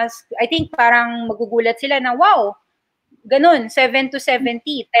handmade mask. I think parang magugulat sila na, wow, ganun, 7 to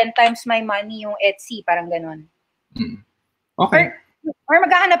 70, 10 times my money yung Etsy, parang ganun. Okay. Or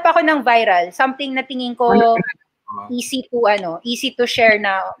maghahanap ako ng viral, something na tingin ko easy to share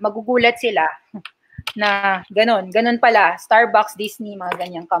na magugulat sila na ganun pala, Starbucks, Disney, mga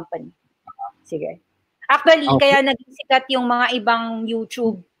ganyang company. Sige. Actually, kaya naging sikat yung mga ibang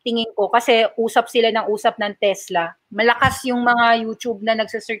YouTube tingin ko kasi usap sila ng Tesla. Malakas yung mga YouTube na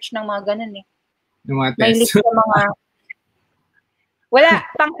nagsa-search ng mga ganun Yung mga May list ng mga wala,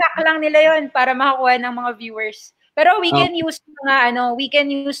 pangkak lang nila yon para makakuha ng mga viewers. Pero we can use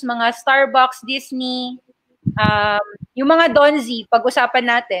mga Starbucks, Disney, yung mga Donzi, pag-usapan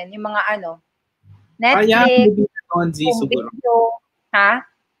natin, yung mga Netflix, Donzi siguro.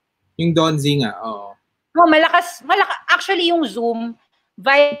 Yung Donzi nga, malakas. Actually, yung Zoom,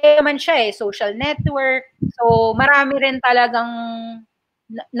 viral man siya social network. So, marami rin talagang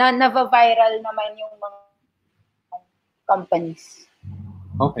na-viral naman yung mga companies.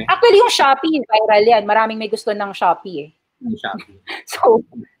 Okay. Actually, yung Shopee, viral yan. Maraming may gusto ng Shopee Yung Shopee.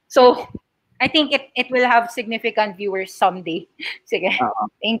 So, I think it will have significant viewers someday. Sige.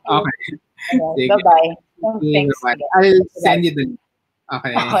 Thank you. Okay. Bye-bye. Thanks. I'll send you the link.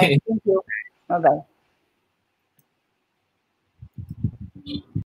 Okay. Okay. Thank you. Bye-bye.